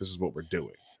that's like, this is what we're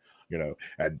doing,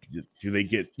 and do they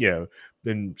get,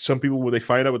 then some people, when they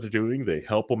find out what they're doing, they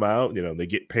help them out, they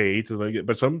get paid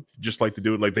but some just like to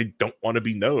do it. They don't want to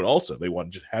be known. Also, they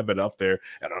want to just have it out there,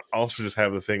 and also just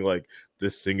have the thing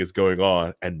this thing is going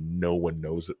on and no one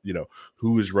knows it,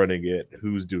 who is running it,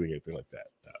 who's doing anything like that.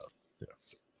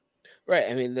 So. Right.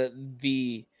 I mean,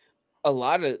 a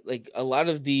lot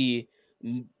of the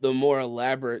more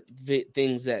elaborate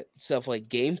things that stuff like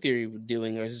game theory were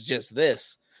doing is just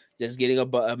getting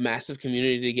a massive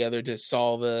community together to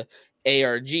solve a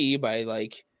ARG by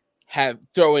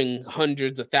throwing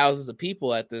hundreds of thousands of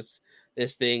people at this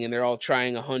thing, and they're all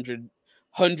trying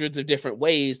hundreds of different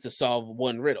ways to solve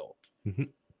one riddle.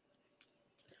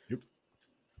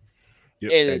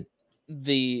 Yep.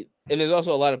 And there's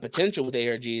also a lot of potential with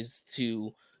ARGs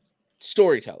to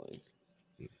storytelling.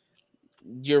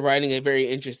 You're writing a very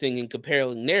interesting and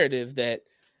compelling narrative that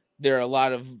there are a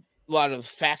lot of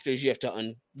factors you have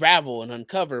to unravel and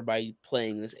uncover by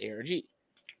playing this ARG.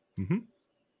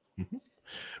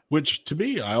 Which, to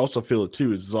me, I also feel it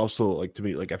too, is also to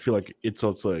me, I feel like it's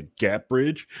also a gap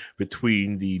bridge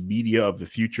between the media of the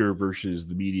future versus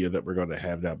the media that we're going to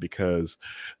have now, because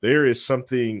there is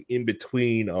something in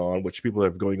between on which people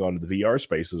have going on in the VR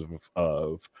spaces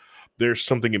of there's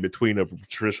something in between a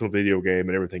traditional video game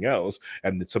and everything else,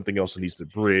 and it's something else that needs to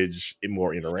bridge in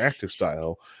more interactive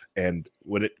style. And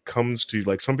when it comes to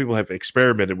some people have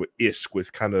experimented with ISK,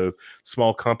 with kind of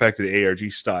small compacted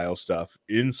ARG style stuff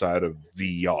inside of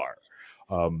VR.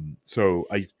 So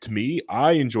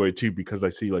I enjoy it too, because I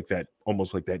see that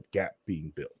almost that gap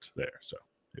being built there. So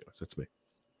yes, that's me.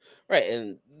 Right.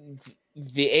 And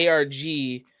the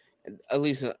ARG, at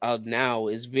least now,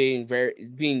 is being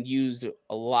used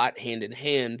a lot hand in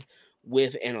hand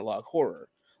with analog horror.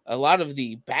 A lot of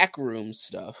the backroom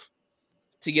stuff,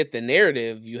 to get the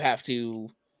narrative, you have to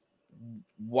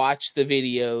watch the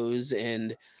videos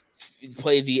and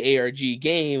play the ARG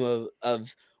game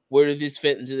of where did this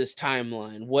fit into this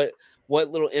timeline? What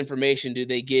little information do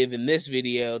they give in this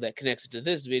video that connects to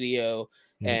this video?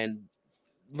 And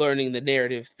learning the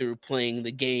narrative through playing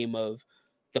the game of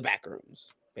the back rooms,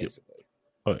 basically.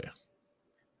 Oh yeah.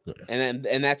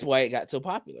 And that's why it got so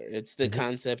popular. It's the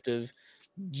concept of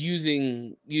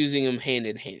using them hand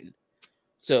in hand.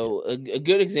 So a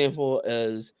good example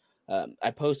is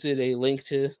I posted a link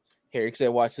to Harry because I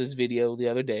watched this video the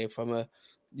other day from a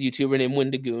YouTuber named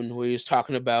Wendigoon where he was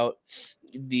talking about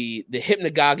the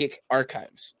hypnagogic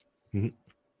archives.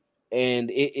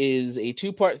 And it is a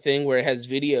 2-part thing where it has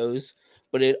videos,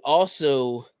 but it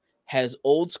also has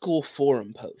old school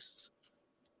forum posts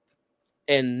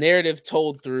and narrative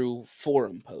told through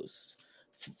forum posts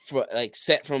for like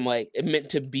set from like it meant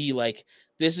to be like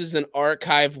this is an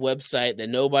archived website that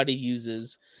nobody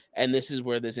uses and this is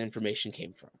where this information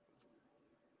came from.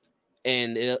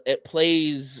 And it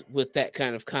plays with that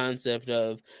kind of concept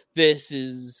of this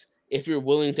is if you're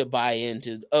willing to buy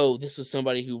into, oh, this was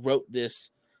somebody who wrote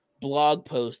this blog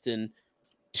post in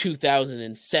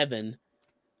 2007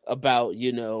 about,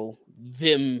 you know,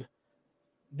 them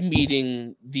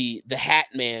meeting the Hat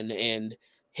Man and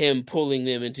him pulling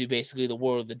them into basically the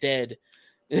world of the dead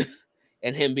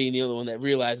and him being the only one that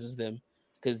realizes them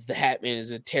because the Hat Man is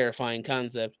a terrifying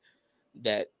concept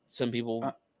that some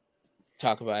people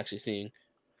talk about actually seeing.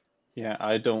 Yeah,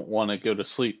 I don't want to go to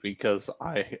sleep because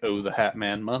I owe the Hat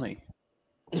Man money.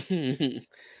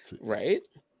 Right?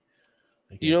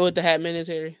 You know what the Hat Man is,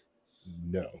 Harry?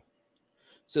 No.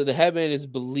 So the Hat Man is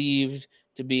believed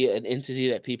to be an entity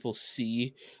that people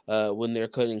see when they're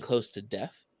getting close to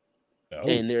death,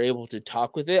 and they're able to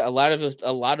talk with it. A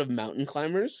lot of mountain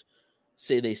climbers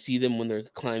say they see them when they're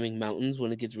climbing mountains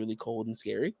when it gets really cold and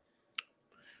scary.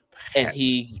 And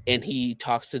he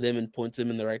talks to them and points them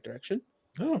in the right direction.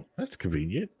 Oh, that's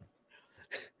convenient.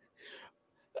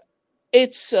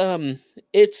 It's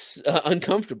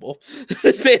uncomfortable,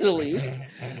 to say the least,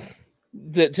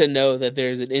 to know that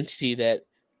there's an entity that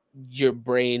your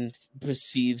brain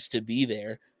perceives to be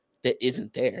there that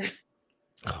isn't there.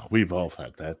 Oh, we've all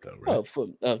had that though, right?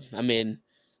 Oh, I mean,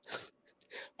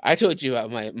 I told you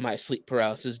about my sleep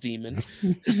paralysis demon.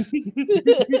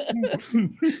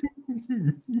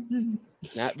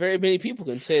 Not very many people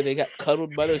can say they got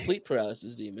cuddled by their sleep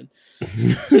paralysis demon.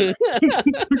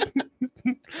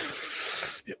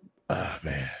 Oh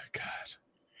man, God.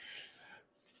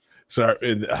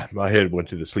 Sorry, my head went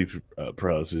to the sleep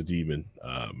paralysis demon,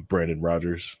 Brandon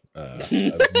Rogers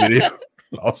video,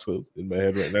 also in my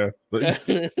head right now.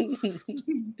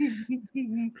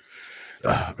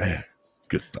 Oh man,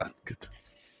 good fun, good.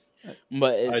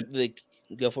 But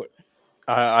go for it.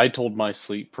 I told my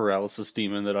sleep paralysis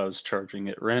demon that I was charging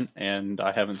it rent, and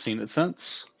I haven't seen it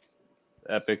since.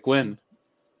 Epic win.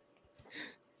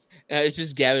 It's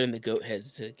just gathering the goat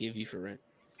heads to give you for rent.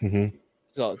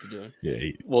 That's all it's doing.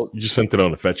 Yeah. Well, you just sent it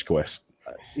on a fetch quest.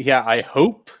 Yeah, I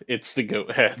hope it's the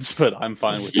goat heads, but I'm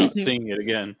fine with not seeing it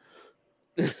again.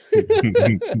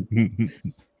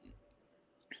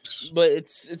 But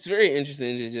it's very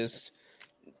interesting to just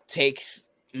take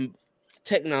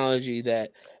technology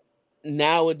that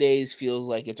nowadays feels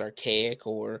like it's archaic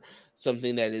or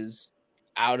something that is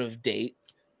out of date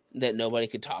that nobody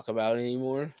could talk about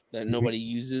anymore, that nobody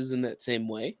uses in that same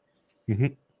way.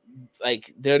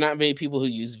 Like there are not many people who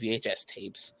use VHS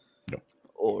tapes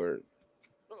or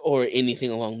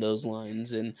anything along those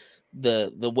lines. And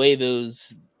the way the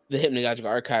hypnagogic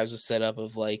archives was set up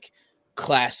of like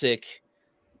classic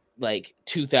like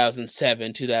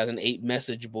 2007 2008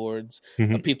 message boards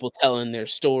of people telling their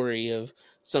story of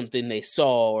something they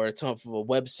saw or it's off of a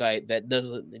website that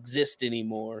doesn't exist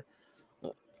anymore,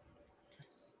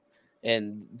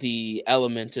 and the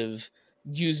element of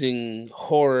using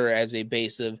horror as a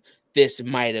base of this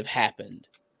might have happened,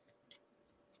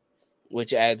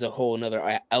 which adds a whole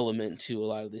another element to a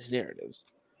lot of these narratives.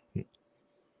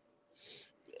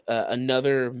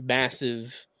 Another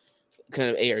massive kind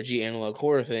of ARG analog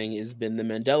horror thing has been the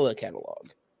Mandela catalog,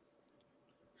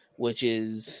 which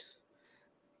in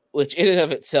and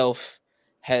of itself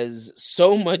has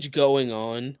so much going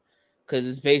on because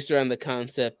it's based around the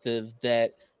concept of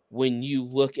that when you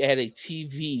look at a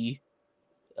TV,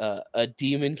 a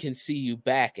demon can see you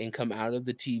back and come out of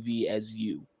the TV as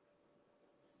you.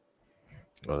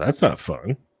 Well, that's not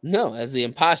fun. No, as the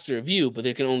imposter of you, but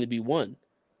there can only be one.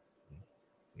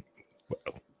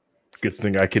 Well, good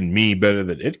thing I can me better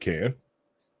than it can.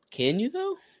 Can you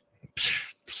though?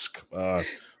 Come on.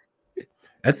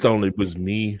 That only was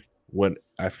me when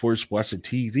I first watched the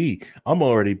TV. I'm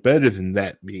already better than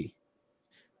that me.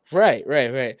 Right.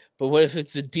 But what if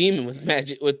it's a demon with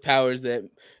magic, with powers that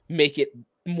make it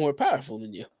more powerful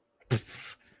than you?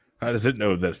 How does it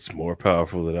know that it's more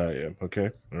powerful than I am? Okay,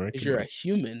 all right. Because you're a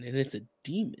human and it's a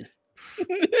demon.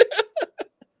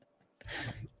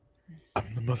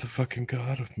 I'm the motherfucking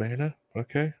god of mana.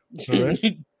 Okay, all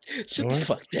right. Shut All the right.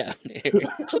 fuck down, Harry.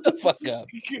 Shut the fuck up.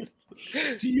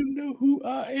 Do you know who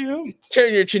I am?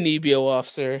 Turn your Chinibio off,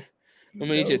 sir. I'm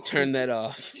gonna need you to No. turn that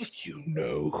off. You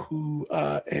know who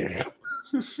I am.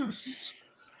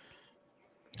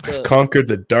 I've Look. conquered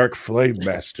the Dark Flame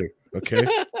Master. Okay.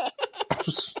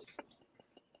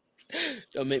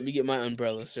 Don't make me get my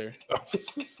umbrella, sir.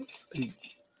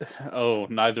 Oh,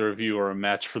 neither of you are a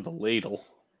match for the ladle.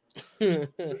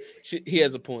 He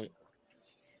has a point.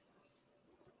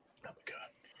 Oh my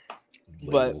god.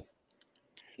 But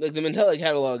like the Mentella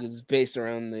catalog is based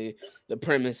around the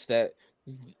premise that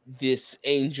this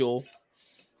angel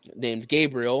named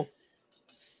Gabriel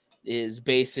is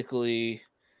basically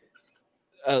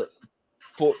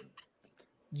for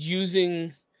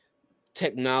using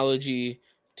technology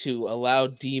to allow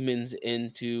demons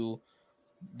into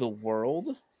the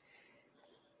world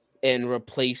and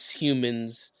replace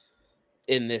humans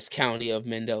in this county of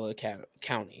Mandela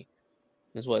County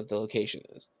is what the location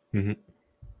is. Mhm.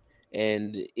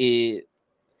 And it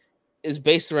is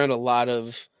based around a lot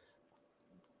of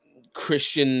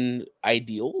Christian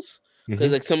ideals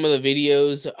because like some of the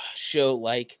videos show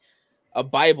like a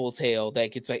Bible tale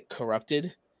that gets like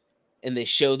corrupted and they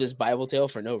show this Bible tale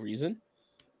for no reason.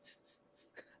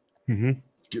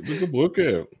 Get the good book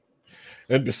out.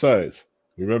 And besides,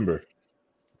 remember,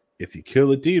 if you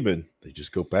kill a demon, they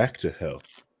just go back to hell.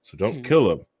 So don't kill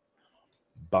them.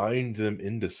 Bind them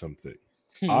into something.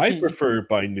 I prefer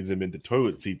binding them into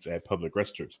toilet seats at public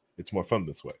restrooms. It's more fun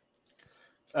this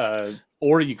way.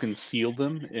 Or you can seal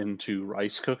them into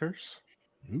rice cookers.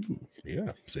 Ooh,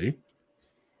 yeah. See?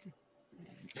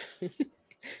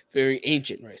 Very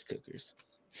ancient rice cookers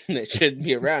that shouldn't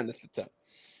be around at the time.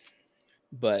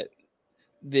 But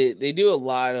they do a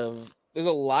lot of, there's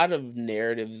a lot of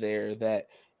narrative there that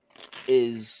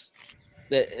is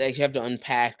that you have to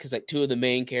unpack because like two of the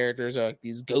main characters are like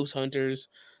these ghost hunters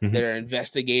that are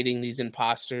investigating these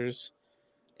imposters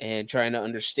and trying to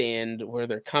understand where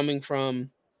they're coming from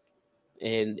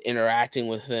and interacting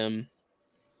with them.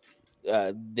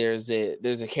 There's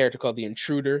a character called the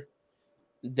Intruder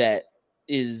that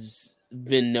is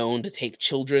been known to take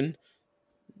children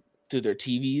through their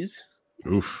TVs.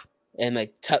 Oof. And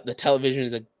like the television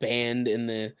is like banned in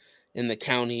the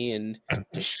county and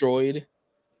destroyed.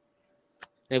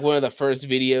 Like one of the first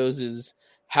videos is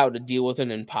how to deal with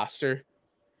an imposter.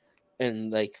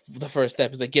 And like the first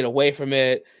step is like get away from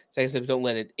it. Second step is don't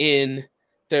let it in.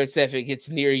 Third step, if it gets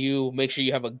near you, make sure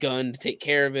you have a gun to take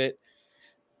care of it.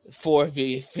 Fourth,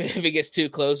 if it gets too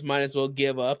close, might as well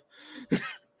give up.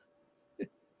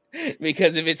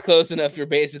 Because if it's close enough, you're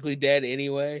basically dead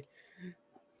anyway.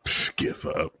 Give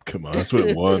up. Come on. That's what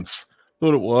it wants.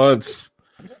 What it wants.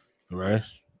 All right.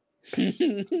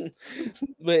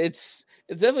 But it's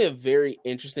definitely a very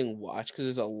interesting watch because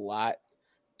there's a lot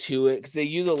to it because they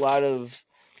use a lot of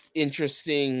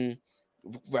interesting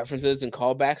references and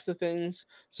callbacks to things.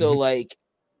 So like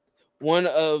one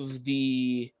of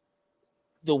the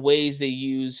ways they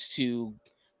use to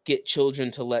get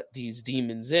children to let these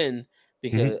demons in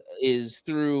because is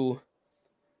through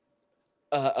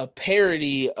a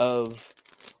parody of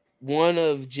one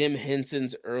of Jim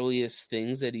Henson's earliest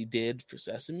things that he did for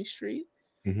Sesame Street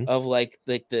of like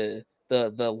the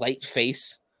light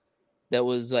face that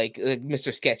was like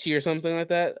Mr. Sketchy or something like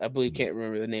that. I believe, can't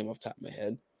remember the name off the top of my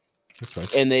head.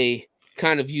 And they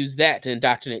kind of use that to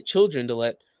indoctrinate children to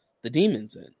let the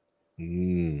demons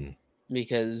in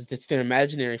because it's their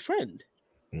imaginary friend.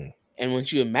 And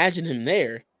once you imagine him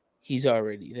there, he's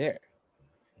already there.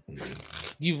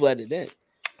 You've let it in.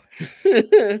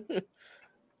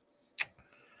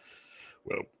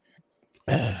 Well,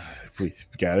 if we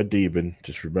got a demon,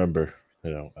 just remember,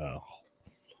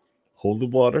 hold the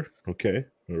water. Okay.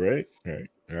 All right.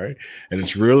 And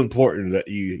it's real important that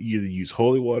you either use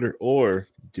holy water or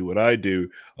do what I do.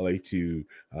 I like to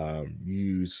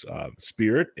use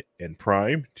spirit and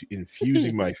prime to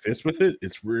infusing my fist with it.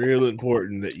 It's real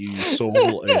important that you use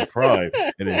soul and prime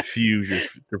and infuse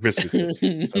your fist with it.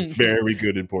 It's a very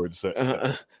good important step.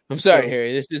 I'm sorry,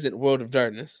 Harry. This isn't World of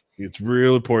Darkness. It's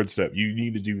real important step. You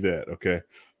need to do that. Okay. If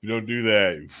you don't do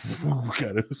that,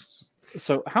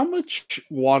 So how much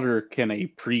water can a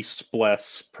priest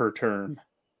bless per turn?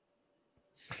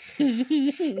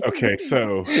 Okay,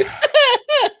 so God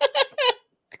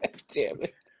damn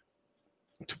it.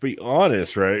 To be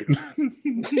honest, right?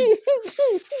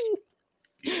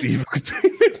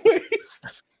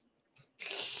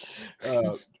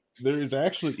 There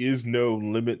is no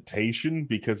limitation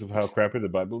because of how crappy the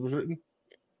Bible was written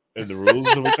and the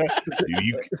rules of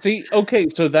that. See, okay,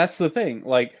 so that's the thing.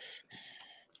 Like,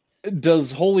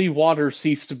 does holy water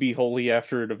cease to be holy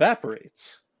after it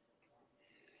evaporates?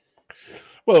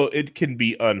 Well, it can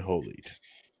be unholied.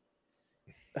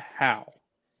 How?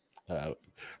 Well,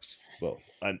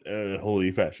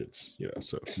 unholy fashions,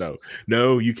 So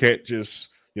no, you can't just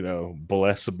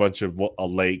bless a bunch of a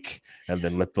lake and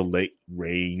then let the lake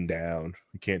rain down.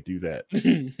 You can't do that.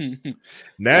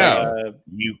 Now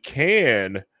you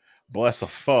can bless a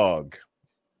fog.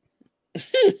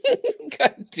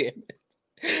 God damn it.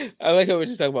 I like how we're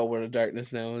just talking about World of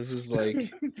Darkness now. This is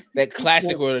like that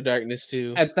classic World of Darkness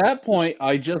too. At that point,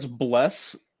 I just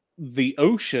bless the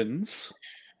oceans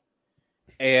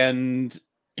and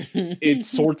it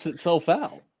sorts itself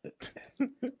out.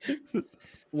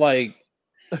 Like,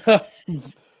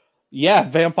 yeah,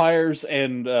 vampires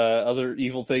and other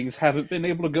evil things haven't been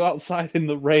able to go outside in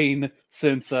the rain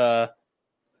since like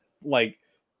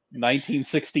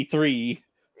 1963.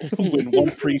 When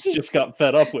one priest just got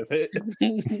fed up with it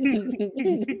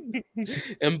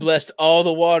and blessed all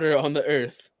the water on the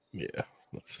earth. Yeah,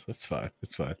 that's fine.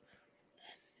 It's fine.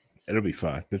 It'll be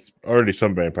fine. It's already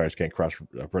some vampires can't cross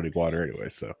running water anyway,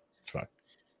 so it's fine.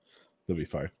 They'll be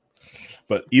fine.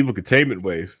 But evil containment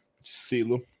wave, just seal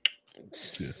them.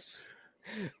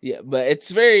 Yeah, but it's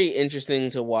very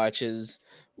interesting to watch. Is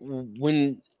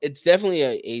when it's definitely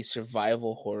a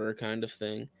survival horror kind of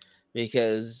thing,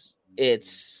 because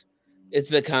it's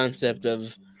the concept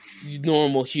of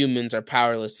normal humans are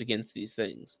powerless against these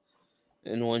things,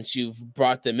 and once you've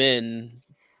brought them in,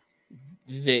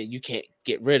 you can't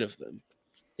get rid of them.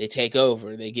 They take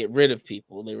over. They get rid of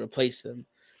people. They replace them.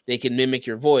 They can mimic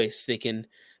your voice. They can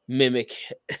mimic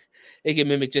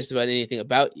just about anything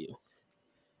about you.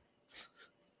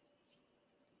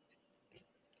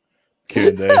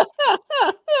 Can they?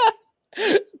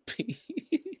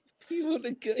 People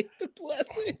to get the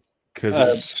blessing.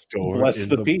 Because it's stored bless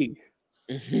in the pea.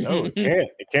 No, it can't.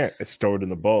 It can't. It's stored in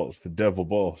the balls, the devil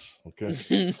balls.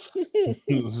 Okay.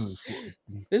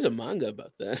 There's a manga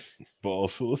about that.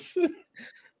 Balls.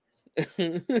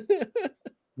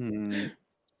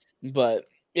 But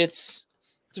it's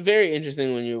very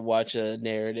interesting when you watch a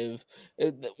narrative.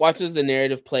 It watches the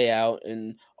narrative play out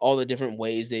and all the different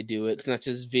ways they do it. It's not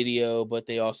just video, but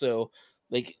they also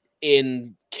like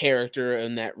in character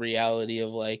and that reality of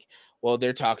like, well,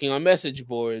 they're talking on message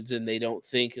boards and they don't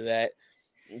think that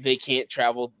they can't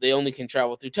travel. They only can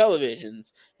travel through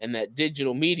televisions and that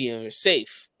digital medium is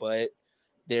safe. But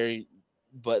the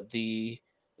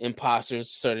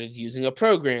imposters started using a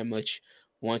program which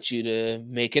wants you to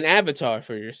make an avatar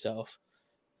for yourself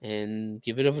and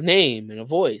give it a name and a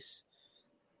voice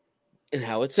and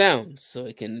how it sounds so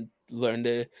it can learn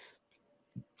to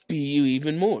be you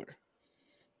even more.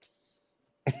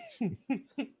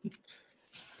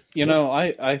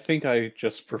 I think I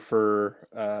just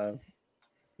prefer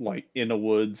like In the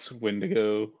Woods,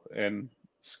 Wendigo, and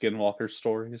Skinwalker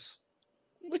stories.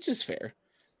 Which is fair.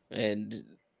 And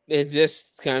it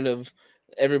just kind of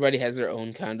everybody has their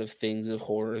own kind of things of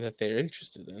horror that they're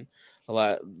interested in. A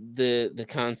lot the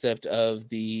concept of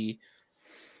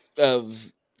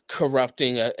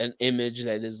corrupting an image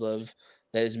that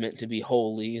is meant to be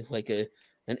holy, like an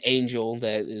angel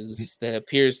that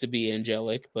appears to be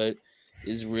angelic but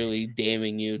is really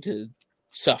damning you to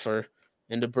suffer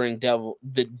and to bring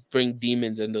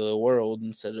demons into the world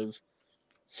instead of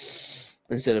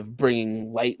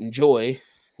bringing light and joy.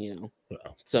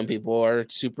 Some people are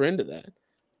super into that,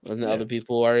 and other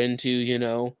people are into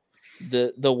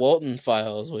the Walton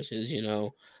Files, which is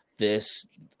this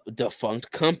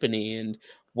defunct company and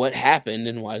what happened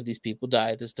and why did these people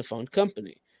die at this defunct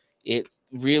company. It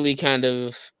really kind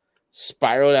of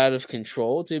spiraled out of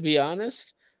control, to be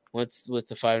honest, with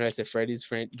the Five Nights at Freddy's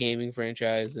gaming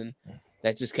franchise, and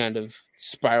that just kind of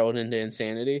spiraled into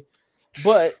insanity.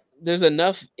 But there's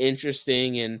enough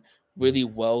interesting and really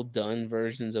well done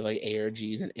versions of like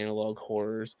ARGs and analog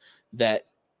horrors that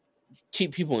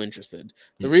keep people interested.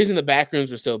 The reason the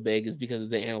Backrooms were so big is because of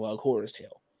the analog horrors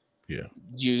tale. Yeah,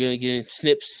 you're getting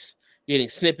snippets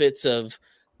of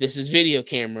this is video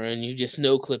camera, and you just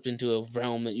clipped into a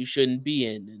realm that you shouldn't be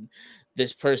in, and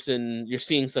this person, you're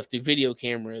seeing stuff through video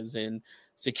cameras and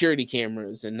security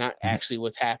cameras and not actually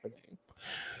what's happening.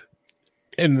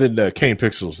 And then Kane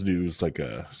Pixels news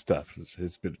stuff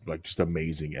has been like just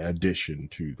amazing addition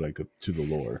to to the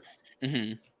lore.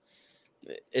 Mm-hmm.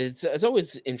 It's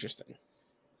always interesting.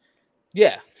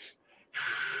 Yeah.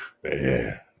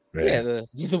 Yeah.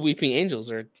 The Weeping Angels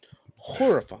are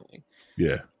horrifying.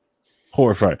 Yeah.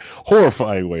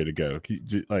 Horrifying way to go.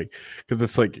 Like, because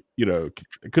it's like, I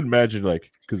couldn't imagine,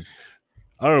 like, because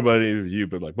I don't know about any of you,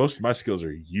 but like most of my skills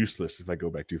are useless if I go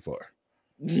back too far.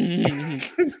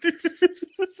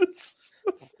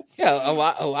 Yeah, a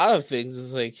lot of things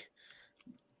is like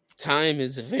time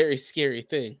is a very scary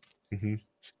thing. Mm-hmm.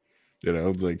 You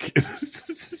know, like,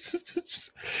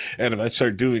 and if I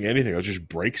start doing anything, I'll just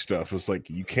break stuff. It's like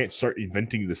you can't start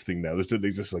inventing this thing now.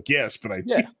 There's just like, yes, but I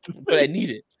but I need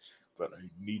it. But I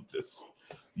need this.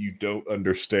 You don't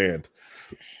understand.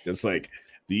 It's like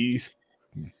these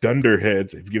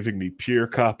dunderheads have given me pure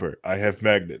copper. I have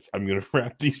magnets. I'm gonna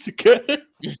wrap these together,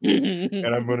 and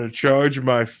I'm gonna charge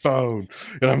my phone,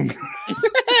 and I'm gonna...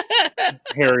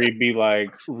 Harry be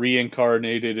like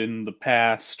reincarnated in the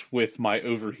past with my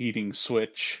overheating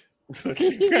switch.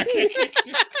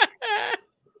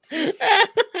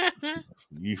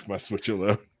 Leave my switch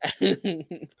alone.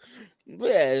 But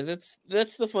yeah,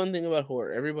 that's the fun thing about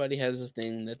horror. Everybody has this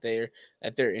thing that they're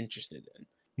interested in.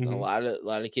 Mm-hmm. A lot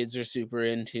of kids are super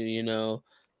into, you know,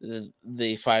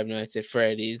 the Five Nights at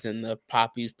Freddy's and the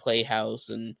Poppy's Playhouse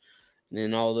and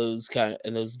all those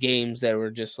those games that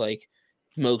were just like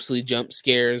mostly jump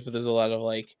scares, but there's a lot of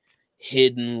like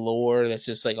hidden lore that's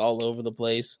just like all over the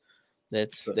place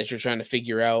that you're trying to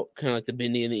figure out, kind of like the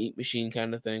Bendy and the Eat Machine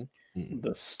kind of thing.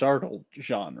 The startled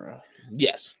genre.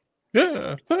 Yes.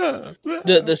 Yeah.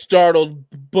 The startled,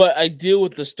 but I deal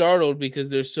with the startled because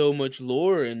there's so much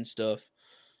lore and stuff.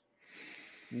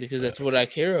 Because that's what I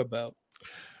care about.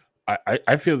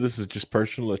 I feel this is just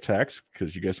personal attacks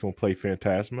because you guys won't play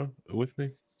Phantasma with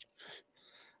me.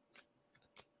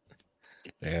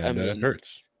 And it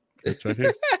hurts. It's right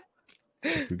here.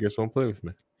 You guys won't play with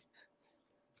me.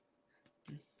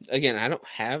 Again, I don't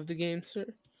have the game, sir.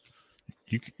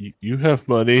 You have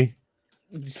money.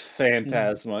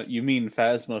 Phantasma. You mean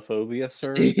phasmophobia,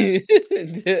 sir?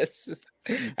 Yes.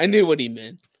 I knew what he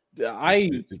meant.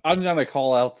 I'm gonna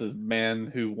call out the man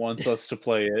who wants us to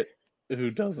play it, who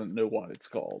doesn't know what it's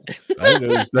called. I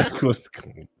know exactly what it's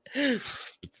called.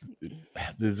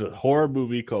 There's a horror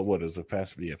movie called what is it?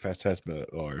 Phantasma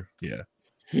or yeah.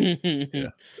 So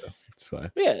it's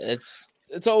fine. Yeah,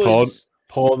 it's always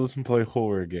Paul doesn't play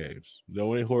horror games. The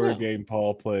only horror game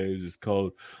Paul plays is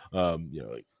called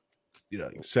like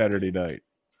Saturday Night.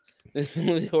 The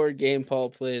only horror game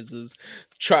Paul plays is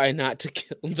try not to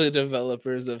kill the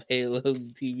developers of Halo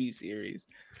TV series.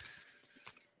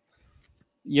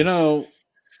 You know,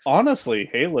 honestly,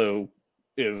 Halo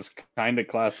is kind of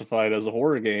classified as a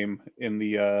horror game in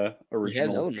the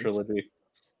original trilogy.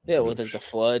 Yeah, with like the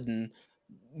flood and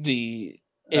the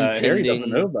Harry doesn't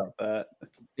know about that.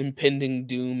 Impending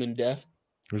doom and death.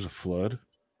 There's a flood?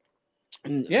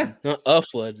 Yeah. Not a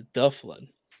flood, the flood.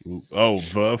 Ooh, oh,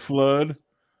 the flood?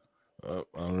 I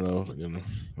don't know.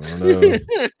 I don't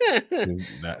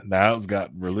know. Now it's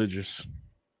got religious.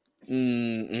 I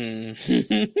mean,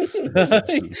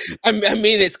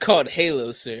 it's called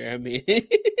Halo, sir. I mean,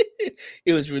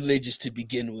 it was religious to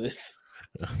begin with.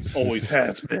 Always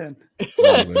has been.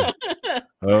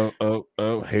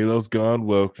 Oh, Halo's gone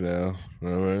woke now. All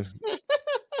right.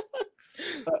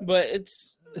 But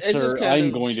it's sir, just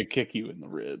I'm going to kick you in the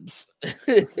ribs.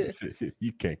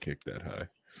 You can't kick that high.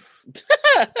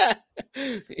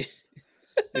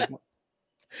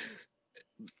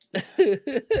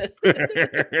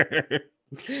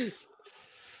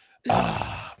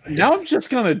 Now I'm just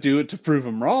gonna do it to prove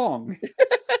him wrong.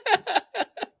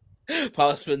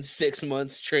 Paul spends 6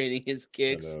 months training his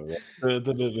kicks. I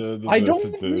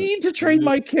don't need to train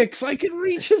my kicks. I can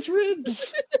reach his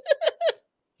ribs.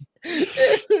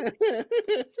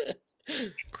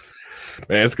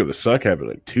 Man, it's gonna suck having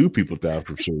like 2 people down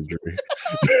from surgery.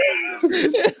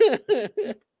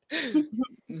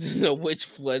 So which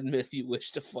flood myth you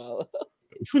wish to follow?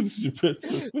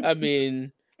 I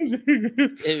mean,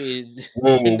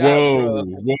 whoa!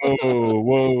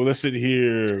 Listen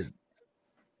here,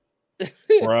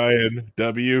 Brian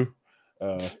W.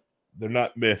 They're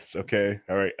not myths, okay?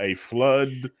 All right,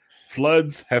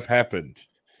 floods have happened,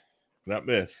 not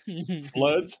myths.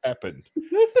 Floods happened.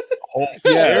 Whole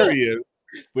areas,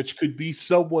 which could be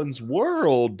someone's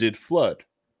world, did flood.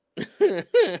 And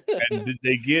did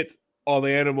they get all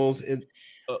the animals in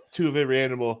 2 of every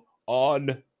animal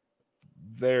on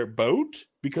their boat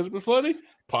because of the flooding?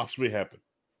 Possibly happened.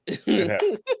 It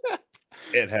happened.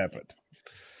 It happened.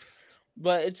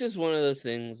 But it's just one of those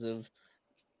things of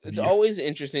it's always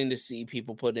interesting to see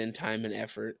people put in time and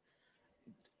effort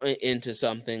into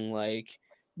something like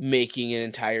making an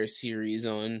entire series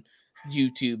on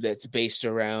YouTube that's based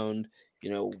around,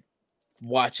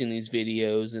 watching these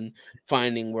videos and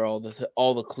finding where all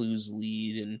the clues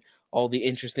lead and all the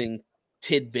interesting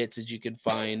tidbits that you can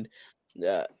find.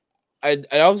 I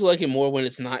also like it more when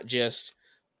it's not just,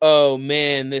 oh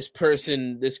man, this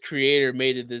creator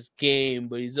made this game,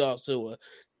 but he's also a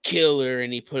killer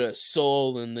and he put a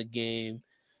soul in the game.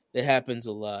 It happens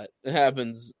a lot. It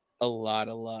happens a lot.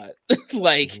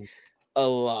 Like a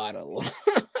lot.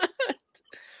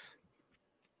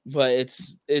 But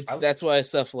it's that's why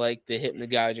stuff like the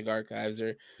Hypnagogic archives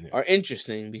are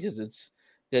interesting, because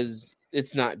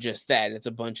it's not just that. It's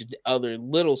a bunch of other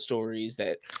little stories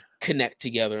that connect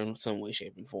together in some way,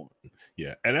 shape, and form.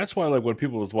 Yeah, and that's why, like, when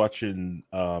people was watching,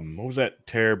 what was that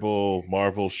terrible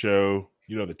Marvel show?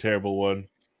 You know, the terrible one.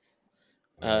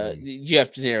 You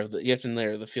have to narrow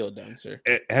the field down, sir.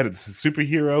 It had a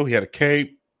superhero. He had a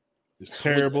cape. It's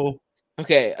terrible.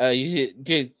 Okay,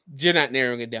 you're not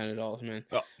narrowing it down at all, man.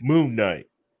 Moon Knight.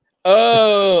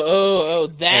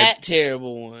 That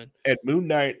terrible one. And Moon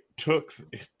Knight took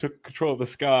control of the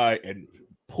sky and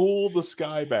pulled the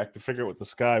sky back to figure out what the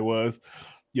sky was,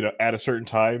 at a certain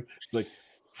time. It's like,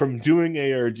 from doing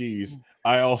ARGs,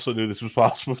 I also knew this was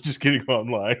possible just getting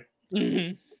online.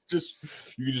 Mm-hmm. You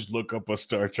can just look up a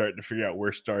star chart to figure out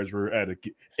where stars were at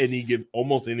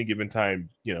almost any given time,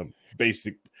 based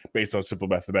on simple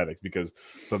mathematics, because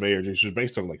some ARGs are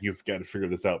based on, like, you've got to figure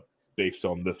this out based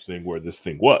on this thing, where this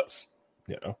thing was,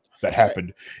 that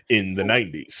happened in the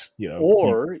 90s,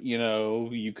 Or,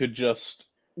 you could just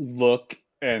look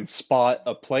and spot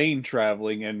a plane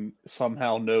traveling and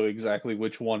somehow know exactly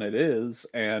which one it is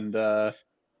and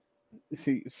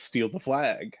steal the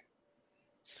flag.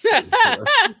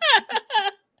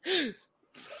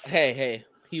 Hey,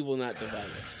 he will not divide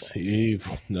us. He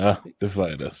will not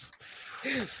divide us.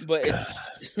 But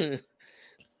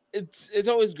it's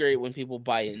always great when people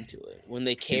buy into it, when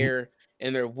they care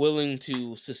and they're willing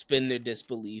to suspend their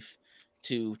disbelief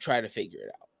to try to figure it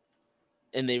out.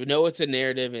 And they know it's a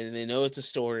narrative and they know it's a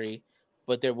story,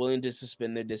 but they're willing to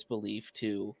suspend their disbelief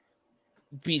to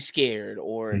be scared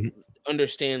or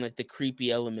understand, like, the creepy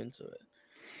elements of it.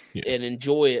 Yeah. And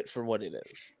enjoy it for what it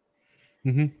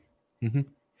is.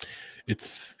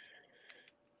 It's,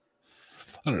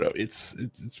 I don't know. It's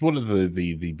one of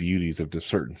the beauties of just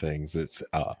certain things. It's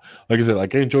like I said,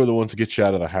 like, I enjoy the ones that get you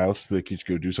out of the house, that you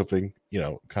go do something,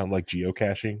 kind of like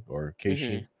geocaching or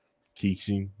caching.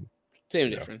 Same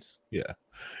difference. Yeah,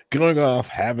 going off,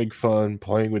 having fun,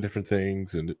 playing with different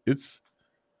things, and it's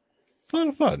a lot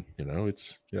of fun.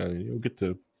 It's you'll get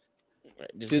to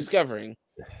discovering.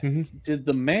 Did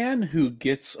the man who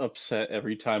gets upset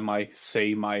every time I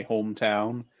say my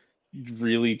hometown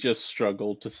really just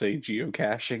struggle to say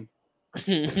geocaching?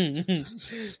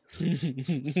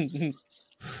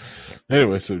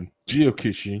 Anyway, so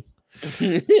geocaching.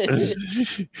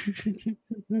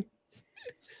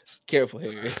 Careful,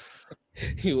 Harry.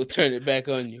 He will turn it back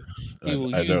on you. He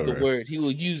will use the word. He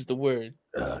will use the word.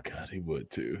 Oh God, he would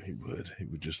too. He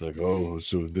would just like, oh,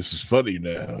 so this is funny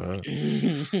now. Huh?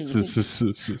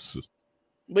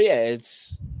 But yeah,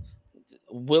 it's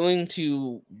willing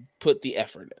to put the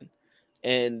effort in.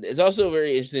 And it's also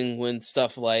very interesting when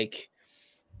stuff like,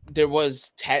 there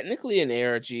was technically an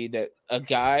ARG that a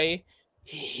guy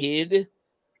hid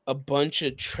a bunch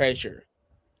of treasure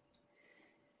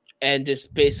and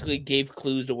just basically gave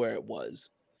clues to where it was.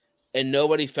 And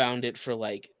nobody found it for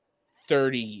like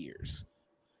 30 years.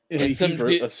 He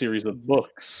wrote a series of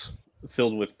books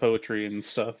filled with poetry and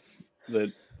stuff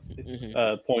that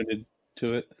pointed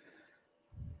to it.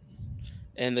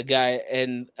 And a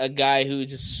guy who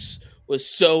just was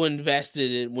so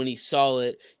invested in, when he saw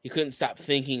it, he couldn't stop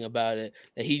thinking about it,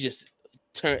 that he just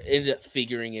ended up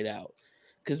figuring it out.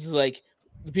 Because it's like,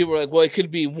 people were like, well, it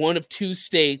could be one of two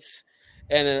states,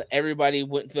 and then everybody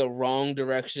went the wrong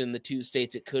direction, the two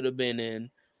states it could have been in.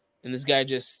 And this guy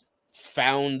just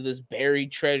found this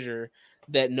buried treasure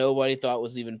that nobody thought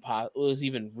was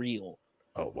even real.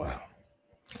 Oh, wow.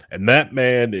 And that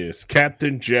man is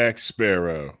Captain Jack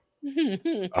Sparrow.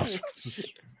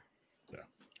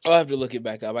 I'll have to look it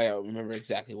back up. I don't remember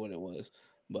exactly what it was,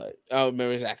 but I don't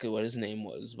remember exactly what his name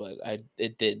was, but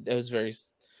it was very,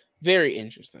 very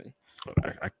interesting.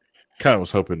 I kind of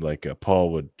was hoping like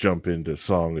Paul would jump into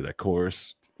song with that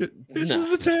chorus. This is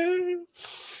the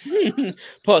time.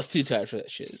 Paul's too tired for that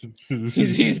shit.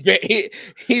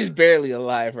 He's barely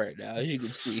alive right now, as you can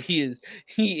see.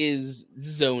 He is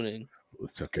zoning.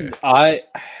 It's okay. I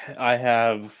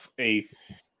have a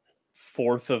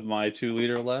fourth of my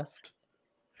 2-liter left.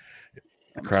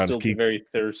 I'm still very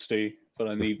thirsty, but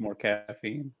I need more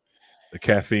caffeine. The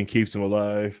caffeine keeps him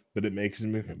alive, but it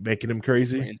making him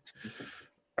crazy.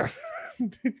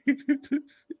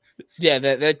 Yeah,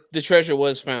 that the treasure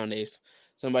was found, Ace.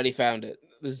 Somebody found it.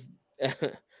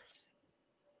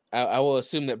 I will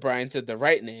assume that Brian said the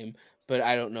right name, but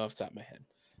I don't know off the top of my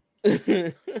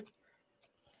head.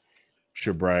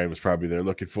 Sure, Brian was probably there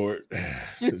looking for it.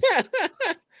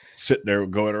 sitting there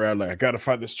going around like, I gotta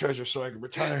find this treasure so I can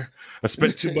retire. I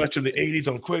spent too much in the 80s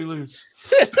on Quaaludes.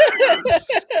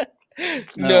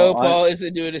 No, Paul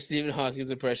isn't doing a Stephen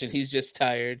Hawking's impression. He's just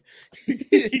tired.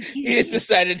 He has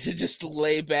decided to just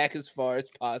lay back as far as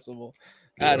possible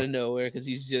out of nowhere because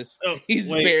he's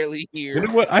barely here. You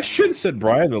know what? I shouldn't have said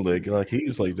Brian the Lig. Like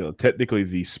he's like technically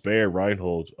the spare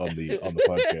Reinhold on the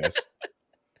podcast.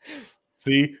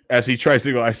 See, as he tries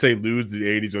to go, I say Ludes in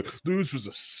the 80s. Ludes was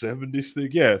a 70s thing.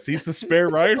 Yes, he's the spare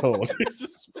Reinhold.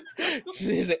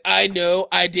 He's like, I know,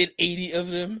 I did 80 of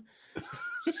them.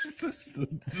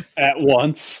 At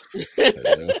once.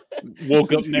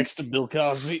 Woke up next to Bill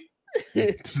Cosby.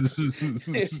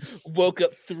 Woke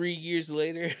up 3 years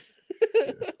later.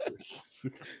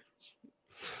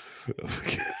 But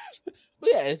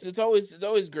yeah, it's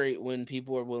always great when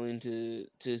people are willing to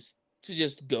just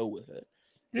go with it.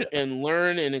 Yeah. And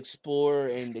learn and explore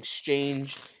and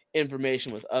exchange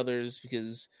information with others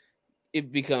because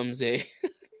it becomes a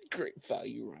great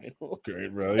value Reinhold.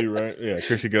 Great value, right? Yeah,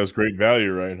 Chrissy goes great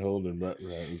value Reinhold, and I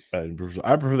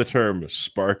prefer the term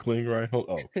sparkling Reinhold.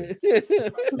 Oh, okay.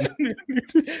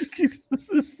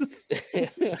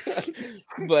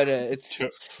 But it's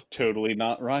totally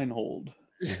not Reinhold.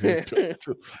 I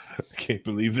can't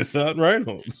believe this not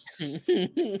Reinhold.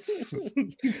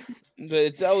 But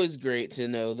it's always great to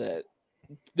know that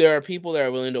there are people that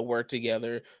are willing to work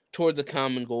together towards a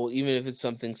common goal, even if it's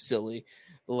something silly,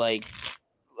 like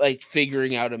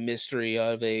figuring out a mystery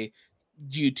of a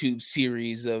YouTube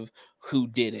series of who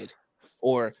did it,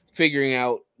 or figuring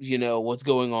out, what's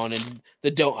going on in the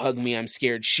Don't Hug Me, I'm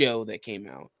Scared show that came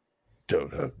out.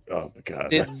 Don't hug. Oh my God.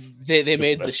 They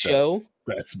made the show.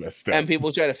 That's messed up. And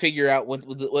people try to figure out what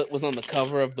was on the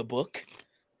cover of the book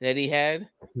that he had.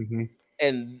 Mm-hmm.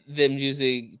 And them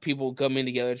using people coming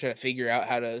together to try to figure out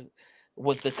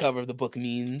what the cover of the book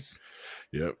means.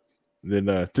 Yep. Then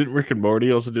didn't Rick and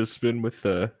Morty also do a spin with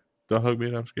Don't Hug Me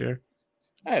and I'm Scared?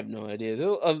 I have no idea.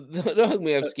 Don't Hug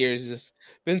Me I'm Scared has just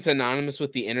been synonymous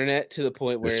with the internet to the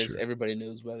point where everybody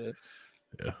knows about it.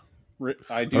 Yeah.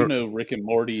 I do know Rick and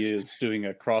Morty is doing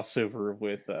a crossover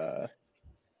with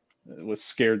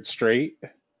Scared Straight.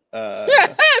 There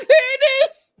it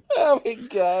is. Oh my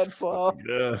God, Paul.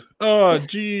 Yeah. Oh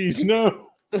jeez,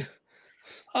 no.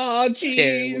 Oh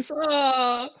jeez.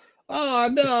 Oh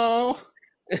no.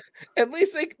 At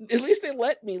least they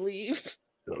let me leave.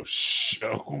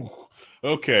 Oh,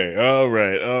 okay. All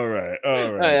right.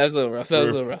 That was a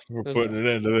little rough. We're putting an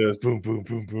end to this. Boom, boom,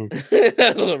 boom, boom.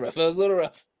 That was a little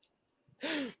rough.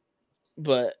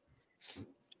 But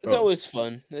it's always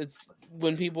fun. It's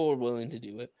when people are willing to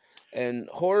do it. And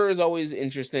horror is always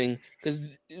interesting because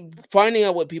finding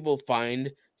out what people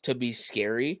find to be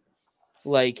scary,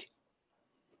 like,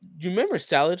 do you remember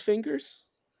Salad Fingers?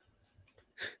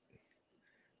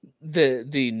 The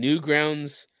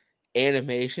Newgrounds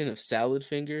animation of Salad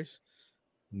Fingers?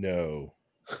 No.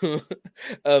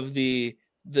 Of the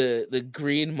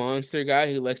green monster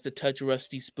guy who likes to touch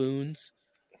rusty spoons?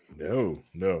 No.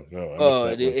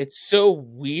 It's so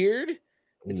weird.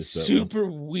 It's super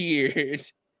weird.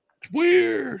 It's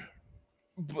weird.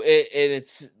 And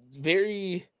it's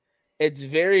very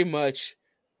much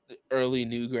early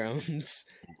Newgrounds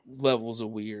levels of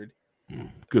weird.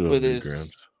 Good old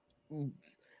Newgrounds.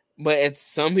 But it's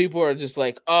some people are just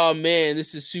like, oh man,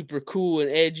 this is super cool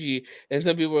and edgy. And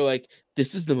some people are like,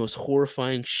 this is the most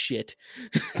horrifying shit.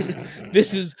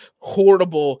 This is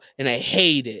horrible and I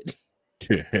hate it.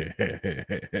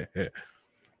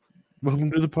 Welcome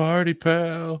to the party,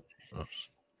 pal. Oh. All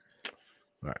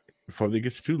right. Before they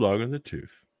get too long in the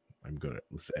tooth,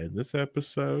 let's end this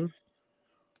episode.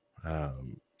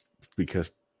 Because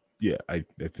I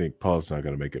think Paul's not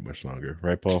gonna make it much longer,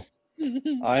 right, Paul?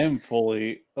 I am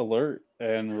fully alert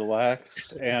and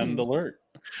relaxed and alert.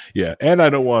 Yeah, and I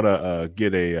don't want to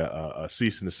get a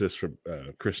cease and desist from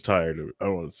Chris Tired. I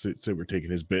don't want to say we're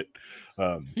taking his bit.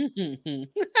 I do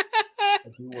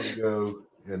want to go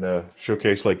and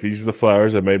showcase, like, these are the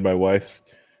flowers I made my wife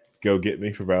go get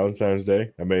me for Valentine's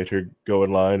Day. I made her go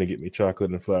in line and get me chocolate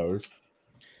and flowers.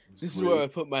 This is where I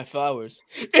put my flowers.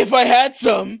 If I had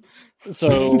some.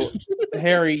 So,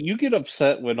 Harry, you get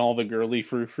upset when all the girly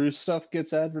frou-frou stuff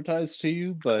gets advertised to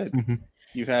you, but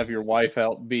you have your wife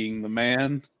out being the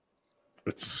man.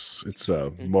 It's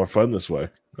more fun this way.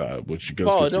 When she goes.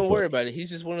 Paul, don't worry about it. He's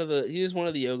just one of the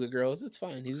yoga girls. It's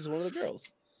fine. He's just one of the girls.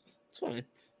 It's fine.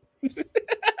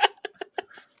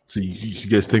 So you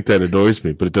guys think that annoys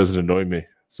me, but it doesn't annoy me.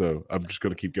 So I'm just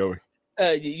going to keep going.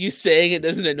 You saying it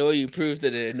doesn't annoy you proves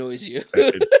that it annoys you.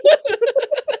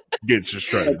 It's just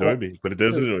trying to annoy me, but it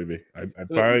doesn't annoy me. I'm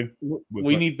fine.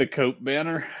 We need the Coke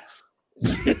banner.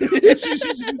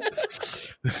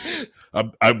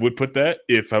 I would put that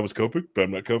if I was coping, but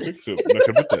I'm not coping, so I'm not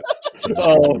gonna put that.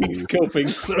 Oh, he's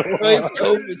coping so Oh, he's hard.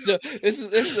 coping. So this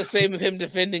is the same of him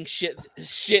defending shit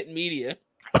media.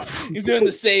 He's doing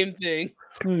the same thing.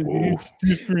 It's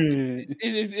different.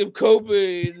 It's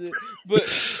coping, but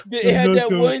it had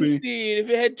that one scene. If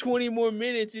it had 20 more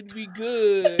minutes, it'd be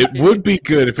good. It would be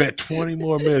good if it had 20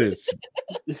 more minutes.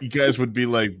 You guys would be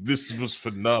like, "This was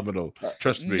phenomenal."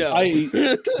 Trust me. No.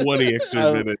 20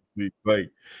 extra minutes, like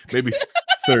maybe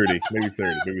 30, maybe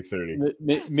 30.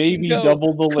 Maybe No,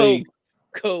 double the length.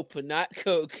 Cope, not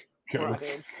Coke. Coke.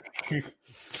 Brian. Cope.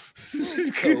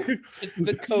 It's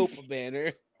the Cope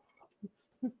banner.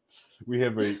 We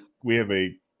have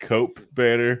a cope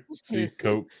banner. See,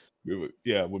 cope.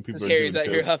 Yeah, when people are Harry's doing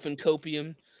out here cope. huffing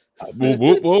copium.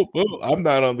 Whoa. I'm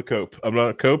not on the cope. I'm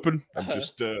not coping. I'm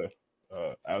just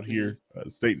out here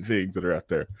stating things that are out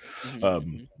there.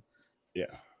 Yeah.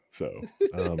 So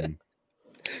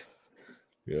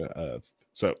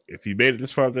so if you made it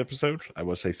this far of the episode, I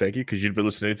want to say thank you, because you've been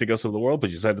listening to anything else in the world, but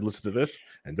you decided to listen to this,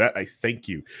 and that I thank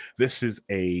you. This is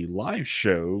a live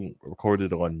show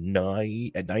recorded on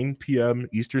 9 p.m.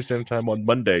 Eastern Standard Time on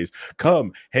Mondays.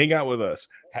 Come hang out with us.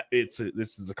 This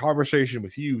is a conversation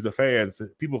with you, the fans, the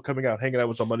people coming out, hanging out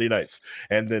with us on Monday nights.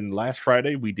 And then last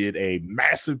Friday, we did a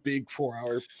massive, big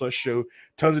 4-hour plus show.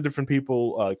 Tons of different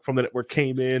people from the network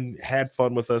came in, had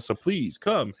fun with us. So please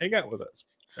come hang out with us.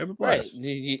 Right.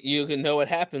 You can know what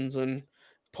happens when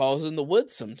Paul's in the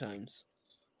woods sometimes.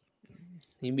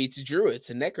 He meets druids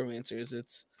and necromancers.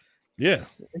 It's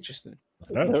interesting.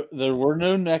 There were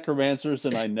no necromancers,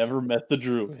 and I never met the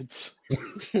druids.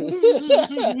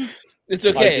 It's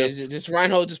okay. Just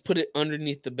Reinhold just put it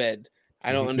underneath the bed.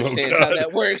 I don't understand how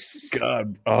that works.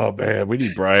 God, oh man, we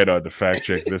need Brian on to fact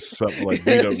check this. Something like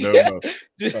we don't know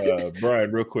about.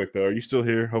 Brian, real quick though, are you still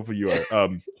here? Hopefully you are.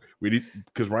 We need,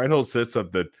 because Reinhold said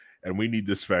something, and we need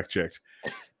this fact checked.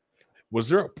 Was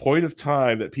there a point of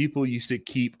time that people used to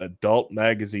keep adult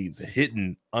magazines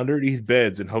hidden underneath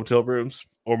beds in hotel rooms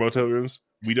or motel rooms?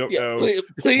 We don't know.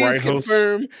 Please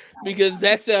confirm, because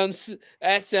that sounds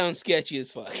sketchy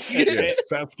as fuck. Yeah,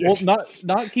 sounds sketchy. Well,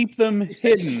 not keep them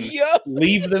hidden. Yep.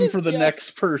 Leave them for the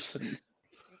next person.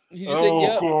 He just said,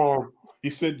 yep. God. He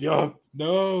said, "Yo,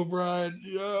 no, Brian,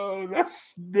 no,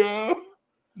 that's no."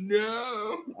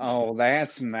 Oh,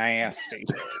 that's nasty.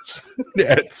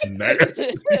 That's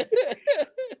nasty.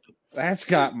 That's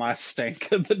got my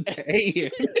stink of the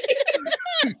day.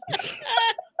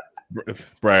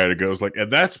 Brian goes like, and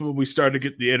that's when we started to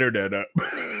get the internet up.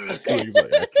 He's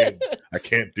like, I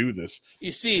can't do this.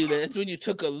 You see, that's when you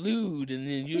took a lewd and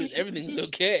then everything's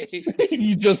okay.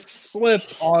 You just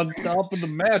slipped on top of the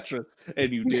mattress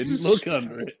and you didn't look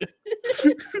under it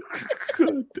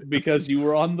because you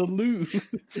were on the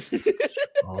lewds.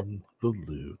 On the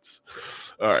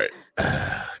lewds. All right.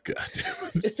 God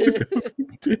damn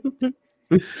it.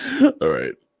 All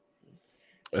right.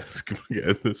 Let's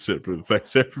get this shit.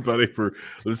 Thanks everybody for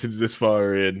listening this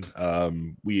far in.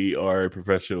 We are a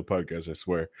professional podcast, I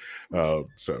swear. So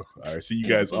I see you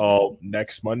guys all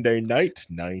next Monday night,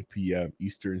 9 p.m.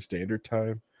 Eastern Standard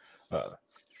Time. Oh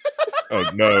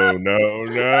no,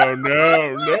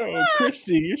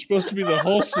 Christy, you're supposed to be the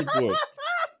wholesome one.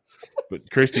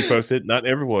 But Christy posted, not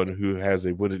everyone who has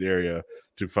a wooded area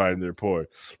to find their porn.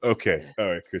 Okay.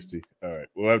 All right, Christy. All right.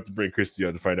 We'll have to bring Christy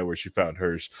on to find out where she found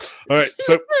hers. All right.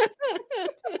 So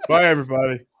bye,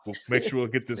 everybody. We'll make sure we'll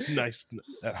get this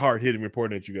that hard-hitting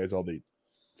report that you guys all need.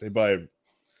 Say bye.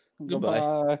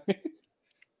 Goodbye. Goodbye.